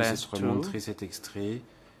 B48/2,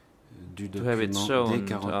 to have it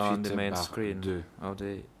shown on the main screen of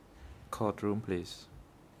the courtroom, please?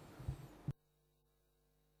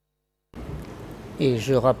 Et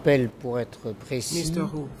je rappelle, pour être précis,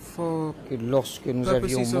 que lorsque nous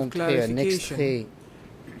avions montré un extrait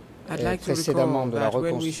précédemment de la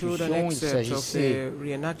reconstitution, il s'agissait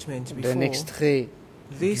d'un extrait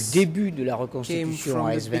du début de la reconstitution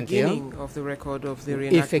à S21, où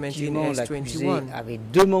effectivement l'accusé avait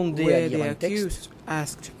demandé à lire un texte,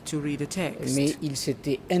 mais il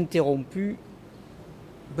s'était interrompu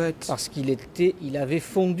parce qu'il avait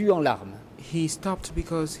fondu en larmes.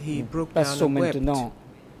 Nous passons maintenant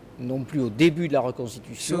non plus au début de la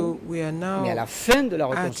reconstitution, mais à la fin de la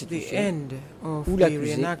reconstitution, où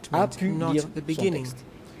l'accusé a pu lire son texte.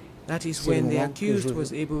 That is when the accused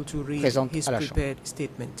was able to read his prepared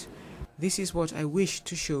statement. This is what I wish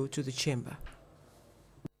to show to the chamber.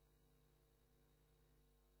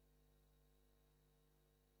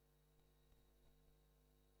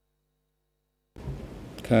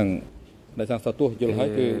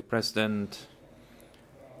 President,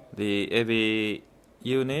 the AV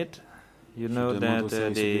unit, you know that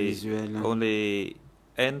the only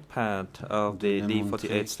end part of the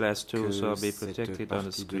D48/2 shall be projected on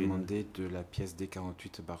the screen. De la pièce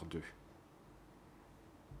D48/2.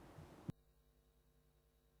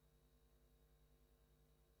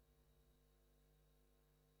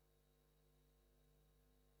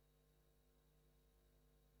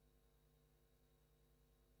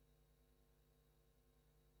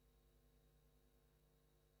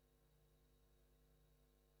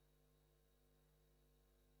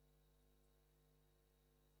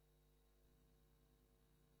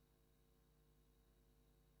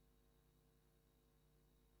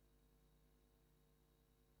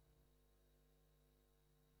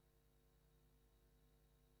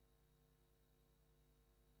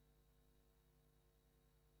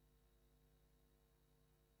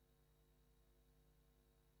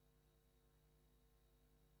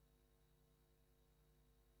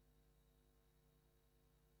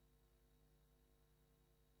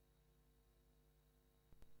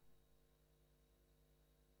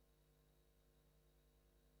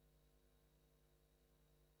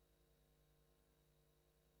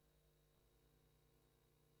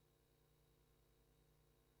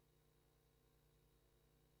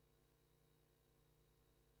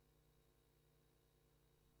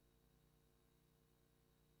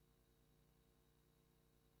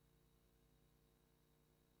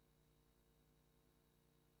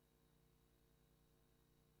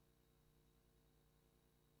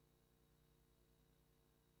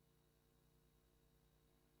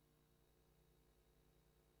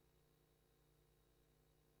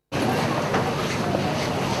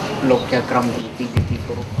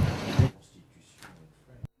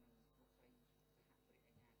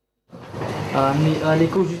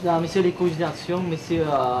 Messieurs les co-juridictions, messieurs,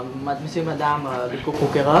 madame, les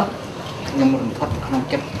co-procureurs.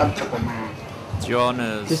 Your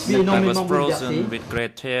Honors, I was frozen with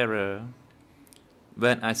great terror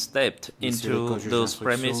when I stepped into those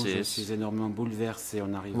premises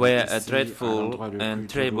where a dreadful and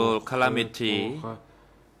terrible calamity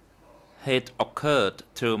had occurred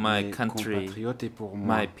to my country,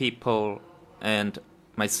 my people, and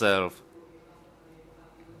myself.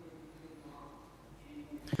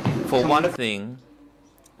 For one thing,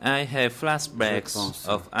 I have flashbacks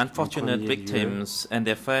of unfortunate victims and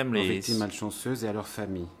their families.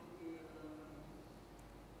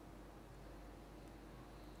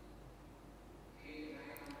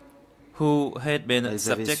 who had been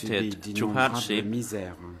subjected to hardship,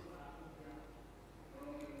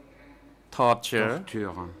 torture,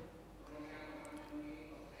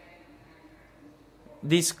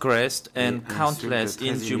 disgrace, and countless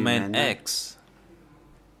inhumane acts.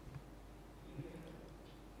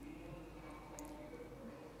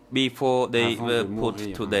 Before they were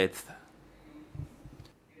put to death.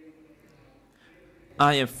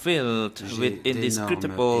 I am filled with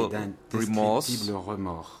indescribable remorse.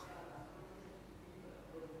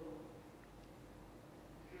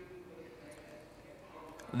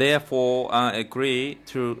 Therefore, I agree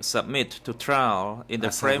to submit to trial in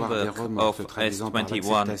the framework of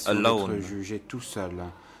S21 alone.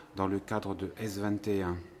 Dans le cadre de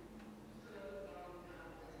S21.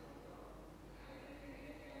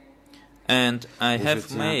 And I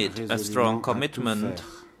have made a strong commitment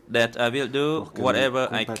that I will do whatever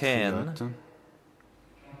I can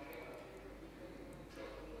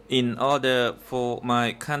in order for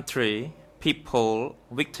my country, people,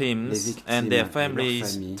 victims, and their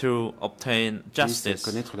families to obtain justice.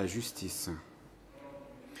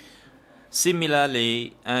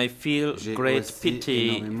 Similarly, I feel great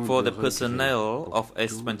pity for the personnel of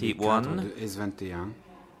S21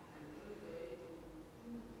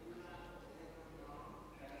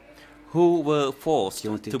 who were forced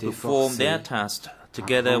to perform their task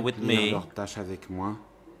together with me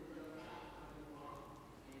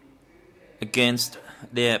against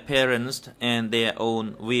their parents and their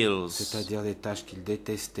own wills. C'est-à-dire des tâches qu'ils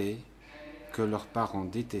détestaient, que leurs parents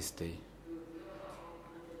détestaient.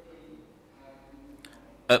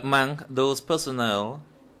 Among those personnel,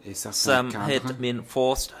 some had been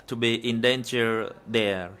forced to be in danger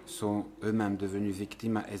there. Sont eux-mêmes devenus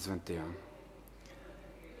victimes à S21.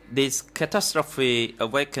 This catastrophe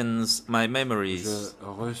awakens my memories. Je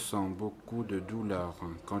ressens beaucoup de douleur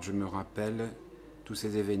quand je me rappelle tous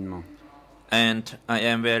ces événements. And I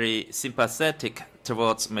am very sympathetic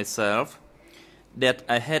towards myself that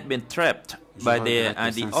I had been trapped by their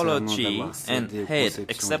ideology and had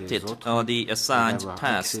accepted all the assigned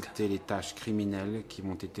tasks. Accepté les tâches criminelles qui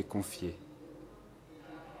m'ont été confiées.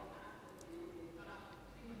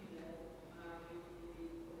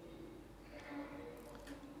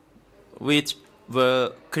 Which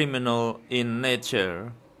were criminal in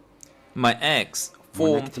nature. My acts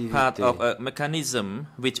formed part of a mechanism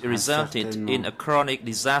which resulted in a chronic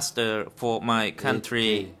disaster for my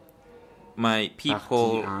country, my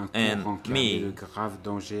people, and me. De graves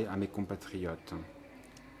dangers à mes compatriotes.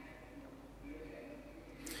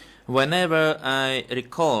 Whenever I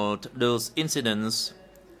recalled those incidents,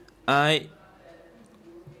 I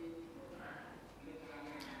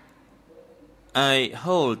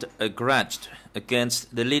hold a grudge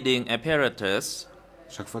against the leading apparatus.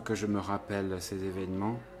 Chaque fois que je me rappelle ces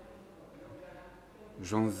événements,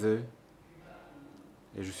 j'en veux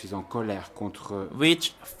et je suis en colère contre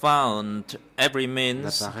which found every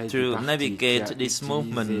means to navigate this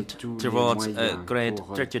movement towards a great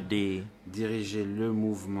tragedy. Diriger le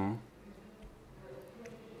mouvement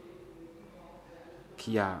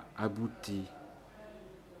qui a abouti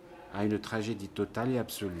à une tragédie totale et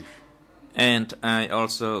absolue. And I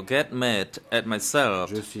also get mad at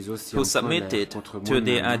myself, who submitted to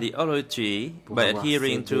their ideology by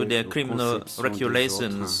adhering to their criminal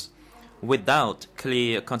regulations without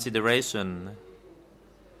clear consideration.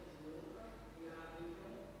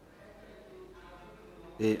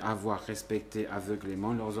 Et avoir respecté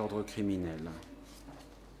aveuglément leurs ordres criminels.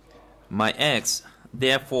 My acts,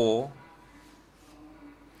 therefore,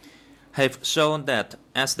 have shown that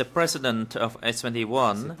as the president of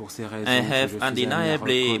S21, I have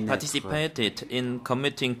undeniably participated in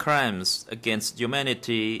committing crimes against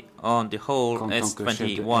humanity on the whole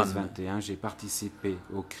S21. J'ai participé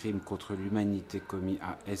aux crimes contre l'humanité commis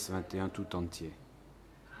à S21 tout entier.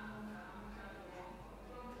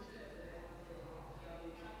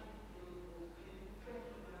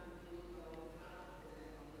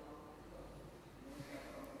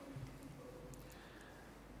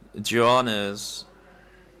 Your Honors,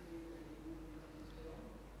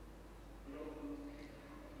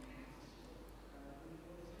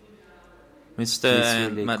 Mr.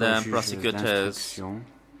 and Madam Prosecutors,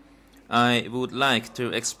 I would like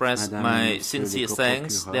to express my sincere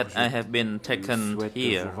thanks that I have been taken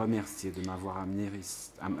here.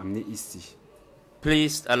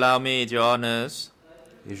 Please allow me, Your Honors,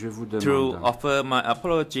 to offer my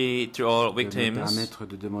apology to all victims. De me permettre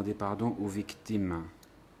de demander pardon aux victimes.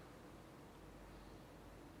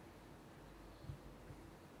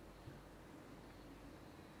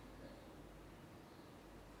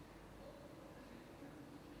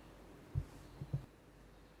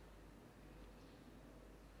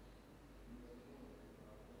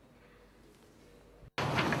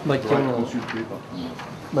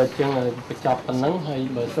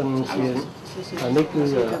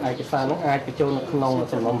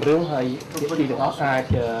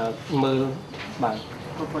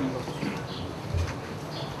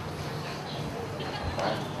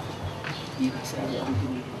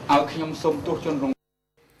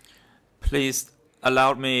 Please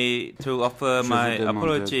allow me to offer my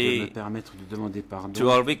apology to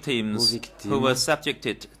all victims who were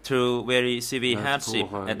subjected to very severe hardship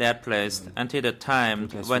at that place until the time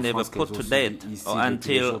when they were put to death or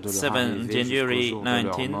until 7 January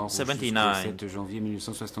 1979.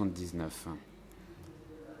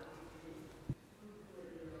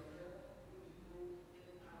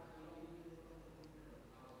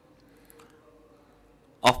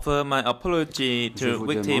 Offer my apology to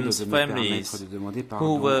victims' families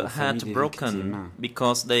who were heartbroken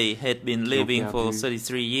because they had been living for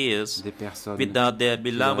 33 years without their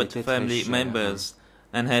beloved family members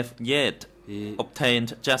and have yet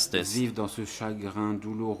obtained justice. Vivent dans ce chagrin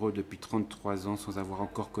douloureux depuis 33 ans sans avoir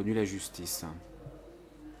encore connu la justice.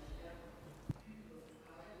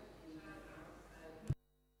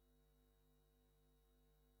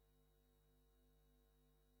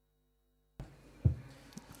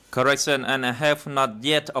 Correction, and I have not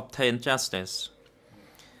yet obtained justice.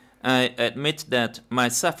 I admit that my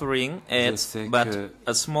suffering adds but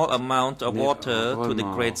a small amount of water to the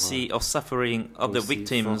great sea of suffering of the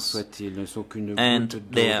victims and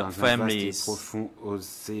their families. Profond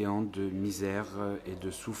océan de misère et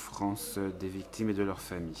de souffrance des victimes et de leurs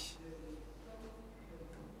familles.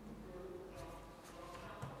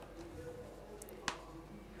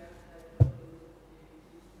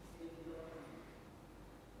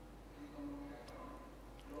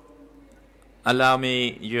 Allow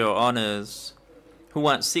me, Your Honors, who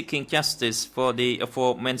are seeking justice for the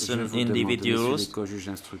aforementioned individuals,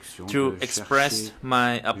 to express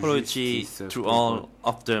my apology to all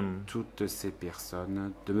of them. Toutes ces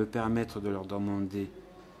personnes, de me permettre de leur demander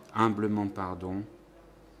humblement pardon.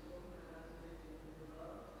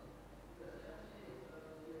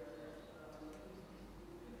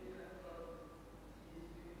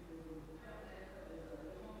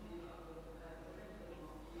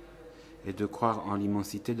 Et de croire en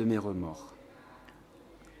l'immensité de mes remords.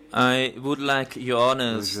 I would like Your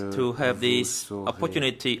Honors to have this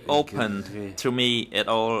opportunity opened to me at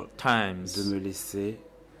all times. De me laisser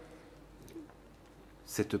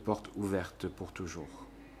cette porte ouverte pour toujours.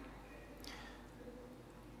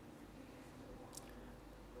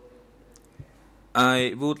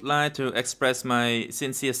 I would like to express my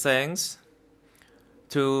sincere thanks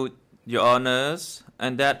to Your Honors,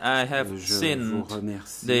 and that I have seen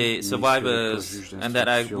the survivors, and that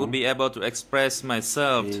I would be able to express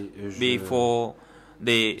myself before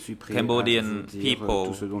the Cambodian people.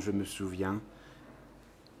 Tout ce dont je me souviens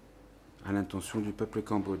à l'intention du peuple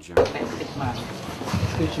cambodgien. Est-ce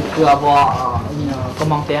que je peux avoir un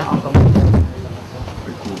commentaire en commentaire?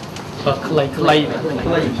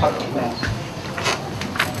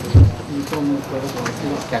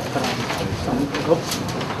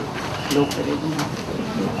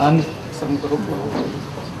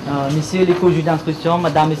 Messieurs les co-juges d'instruction,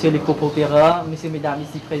 Madame, Messieurs les co-procureurs, Messieurs, Mesdames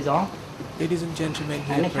ici présents. Ladies and gentlemen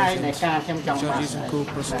here present, judges and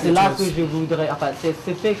co-prosecutors. C'est là que je voudrais, enfin, c'est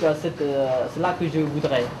là que je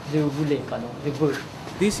voulais, pardon, je veux.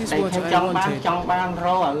 This is what I wanted.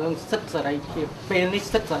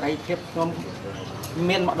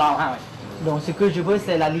 Donc ce que je veux,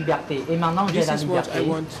 c'est la liberté. Et maintenant, j'ai la liberté.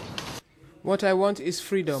 What I want is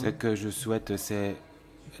freedom. Ce que je souhaite, c'est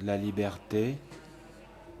la liberté.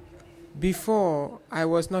 Before, I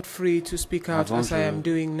was not free to speak out as I am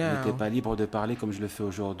doing now. Je n'étais pas libre de parler comme je le fais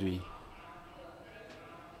aujourd'hui.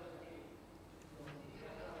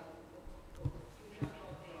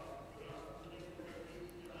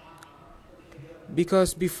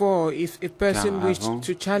 Because before, if a person wished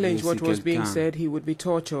to challenge what was being said, he would be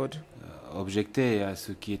tortured. Objecter à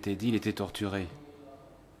ce qui était dit, il était torturé.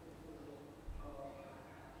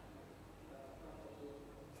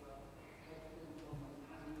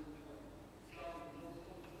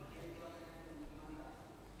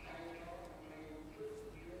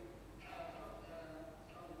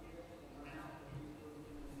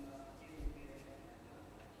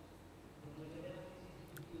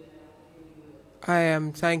 I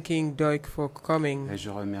am thanking Doik for coming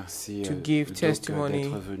to give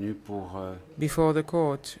testimony before the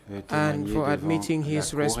court and for admitting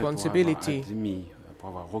his responsibility.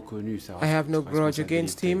 I have no grudge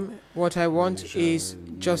against him. What I want is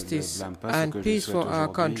justice and peace for our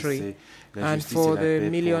country and for the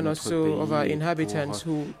million or so of our inhabitants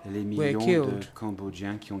who were killed.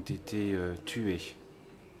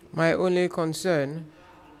 My only concern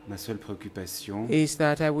Ma seule préoccupation is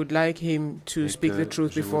that I would like him to speak the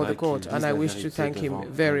truth before the court, and I wish to thank him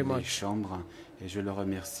very much. Et je le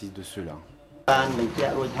remercie de cela.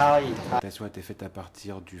 L'interprétation a été faite à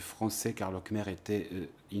partir du français car le Khmer était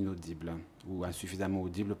inaudible ou insuffisamment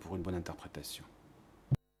audible pour une bonne interprétation.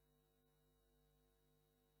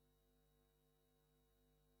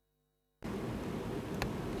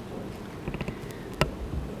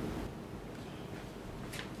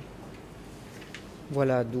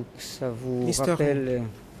 Voilà, donc ça vous rappelle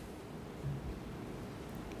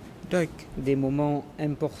des moments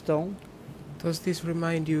importants Does this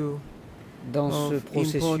remind you dans ce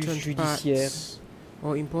processus judiciaire?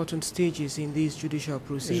 Or important stages in these judicial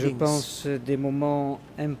proceedings? Je pense des moments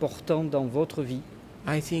importants dans votre vie.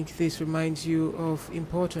 I think this reminds you of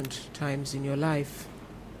important times in your life.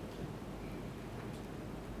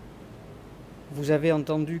 Vous avez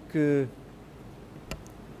entendu que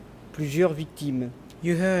plusieurs victimes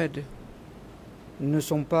ne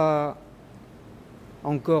sont pas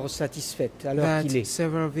encore satisfaites à l'heure qu'il est,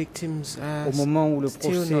 au moment où le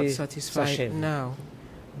procès s'achève.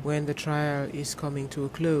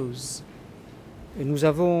 Et nous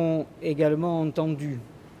avons également entendu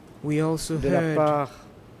de la part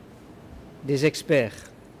des experts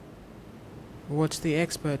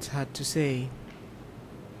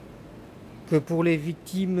que pour les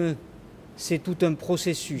victimes, c'est tout un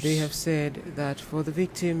processus They have said that for the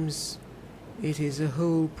victims, it is a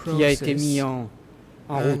whole process, qui a été mis en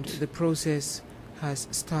route the process has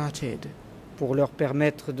started. Pour leur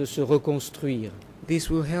permettre de se reconstruire. This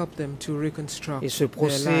will help them to reconstruct Et ce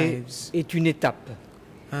procès est une étape.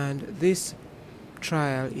 And this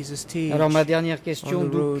trial is a stage. Alors ma dernière question,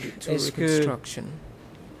 est-ce que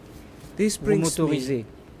vous m'autorisez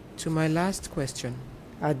to my last question,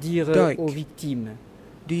 à dire aux victimes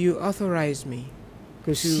do you authorize me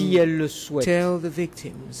que si elles le souhaitent, tell the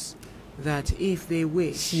victims that if they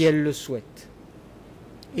wish, si elles le souhaitent,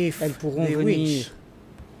 elles pourront venir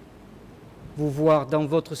vous voir dans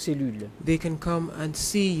votre cellule, they can come and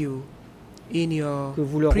see you in your que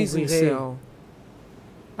vous leur prison ouvrirez cell,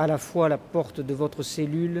 à la fois la porte de votre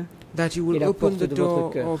cellule that you will et la open porte the de votre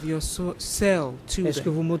door cœur. of your cell to Est-ce que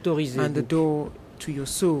them vous m'autorisez and the door to your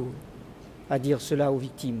soul? à dire cela aux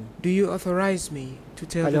victimes? Do you authorize me to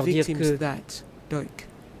tell the Alors dire victims que that, Doik?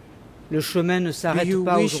 le chemin ne Do s'arrête you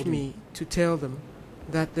pas wish aujourd'hui me to tell them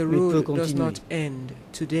that the Mais peut road does continuer. not end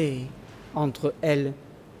today, entre elles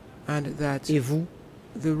and that et vous,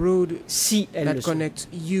 the road si elles that le souhaitent? connects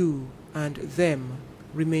you and them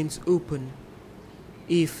remains open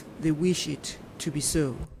if they wish it to be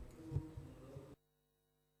so?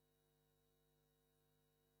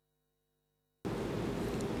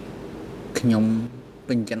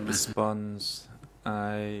 Response,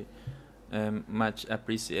 I am much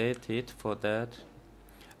appreciated for that.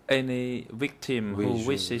 Any victim who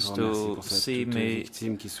wishes to see me,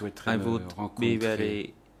 I would be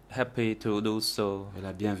very happy to do so.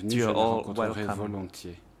 You are all welcome.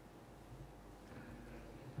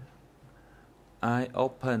 I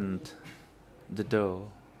opened the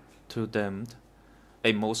door to them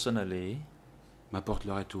emotionally. Ma porte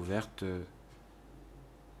leur est ouverte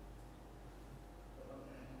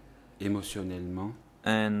émotionnellement.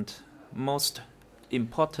 And most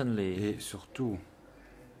importantly, et surtout,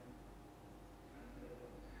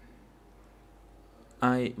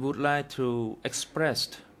 I would like to express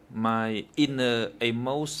my inner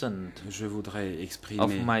emotion je voudrais exprimer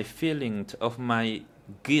of my feeling, of my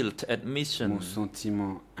guilt admission, mon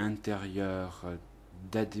sentiment intérieur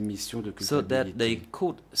d'admission de culpabilité, so that they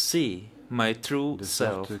could see my true de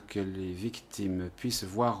self. sorte que les victimes puissent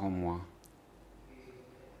voir en moi.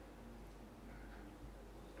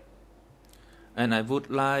 And I would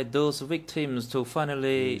like those victims to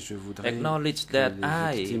finally acknowledge that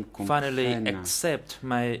I finally accept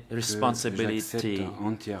my responsibility,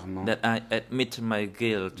 that I admit my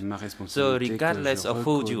guilt. So regardless of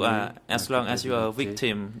who you are, as long as you are a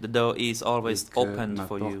victim, the door is always open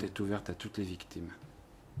for you.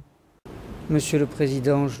 Monsieur le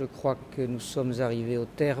Président, je crois que nous sommes arrivés au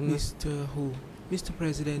terme, Mr.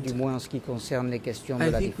 President, du moins en ce qui concerne les questions de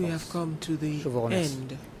I la think we have défense. come to the Je vous remercie.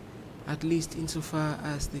 end, at least insofar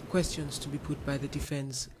as the questions to be put by the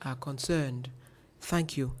defense are concerned.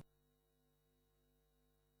 Thank you.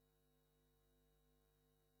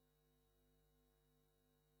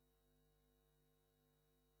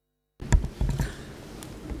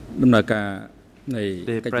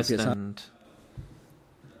 The President,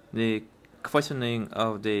 the questioning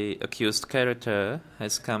of the accused character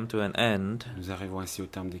has come to an end. Nous arrivons ainsi au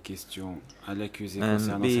terme des questions à l'accusé And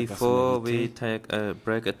concernant sa before we personnalité. take a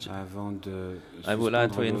break, Avant de I would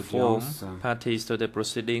like to inform l'audience, parties to the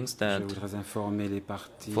proceedings je that voudrais informer les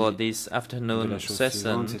parties for this de afternoon la chose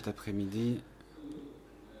session, suivante. Cet après-midi,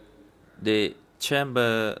 the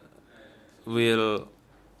chamber will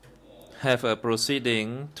have a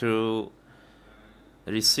proceeding to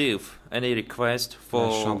receive any request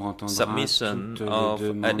for submission of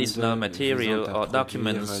additional material or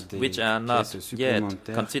documents which are not yet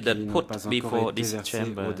considered put before this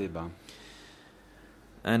chamber.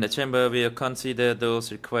 And the chamber will consider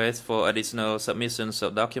those requests for additional submissions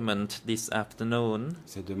of documents this afternoon.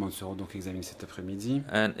 Ces demandes seront donc examinées cet après-midi.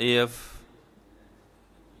 And if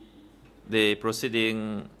the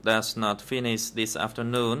proceeding does not finish this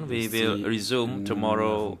afternoon, we will resume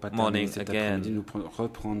tomorrow morning again. Nous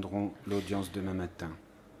reprendrons l'audience demain matin.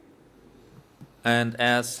 And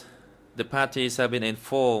as the parties have been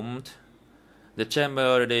informed, the chamber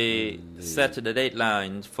already set the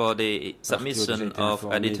deadline for the submission of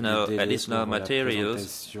additional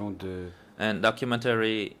materials and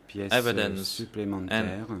documentary evidence,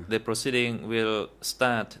 and the proceeding will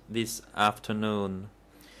start this afternoon.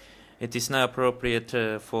 It is now appropriate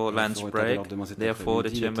for lunch break, therefore the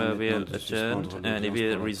chamber will adjourn and it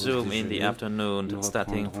will resume in the afternoon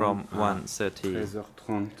starting from 1:30.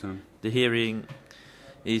 The hearing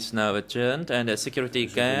is now adjourned and the security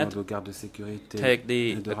guard take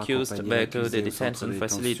the accused back to the detention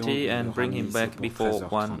facility and bring him back before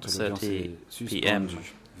 1:30 p.m.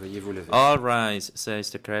 All rise, says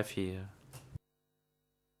the graphier.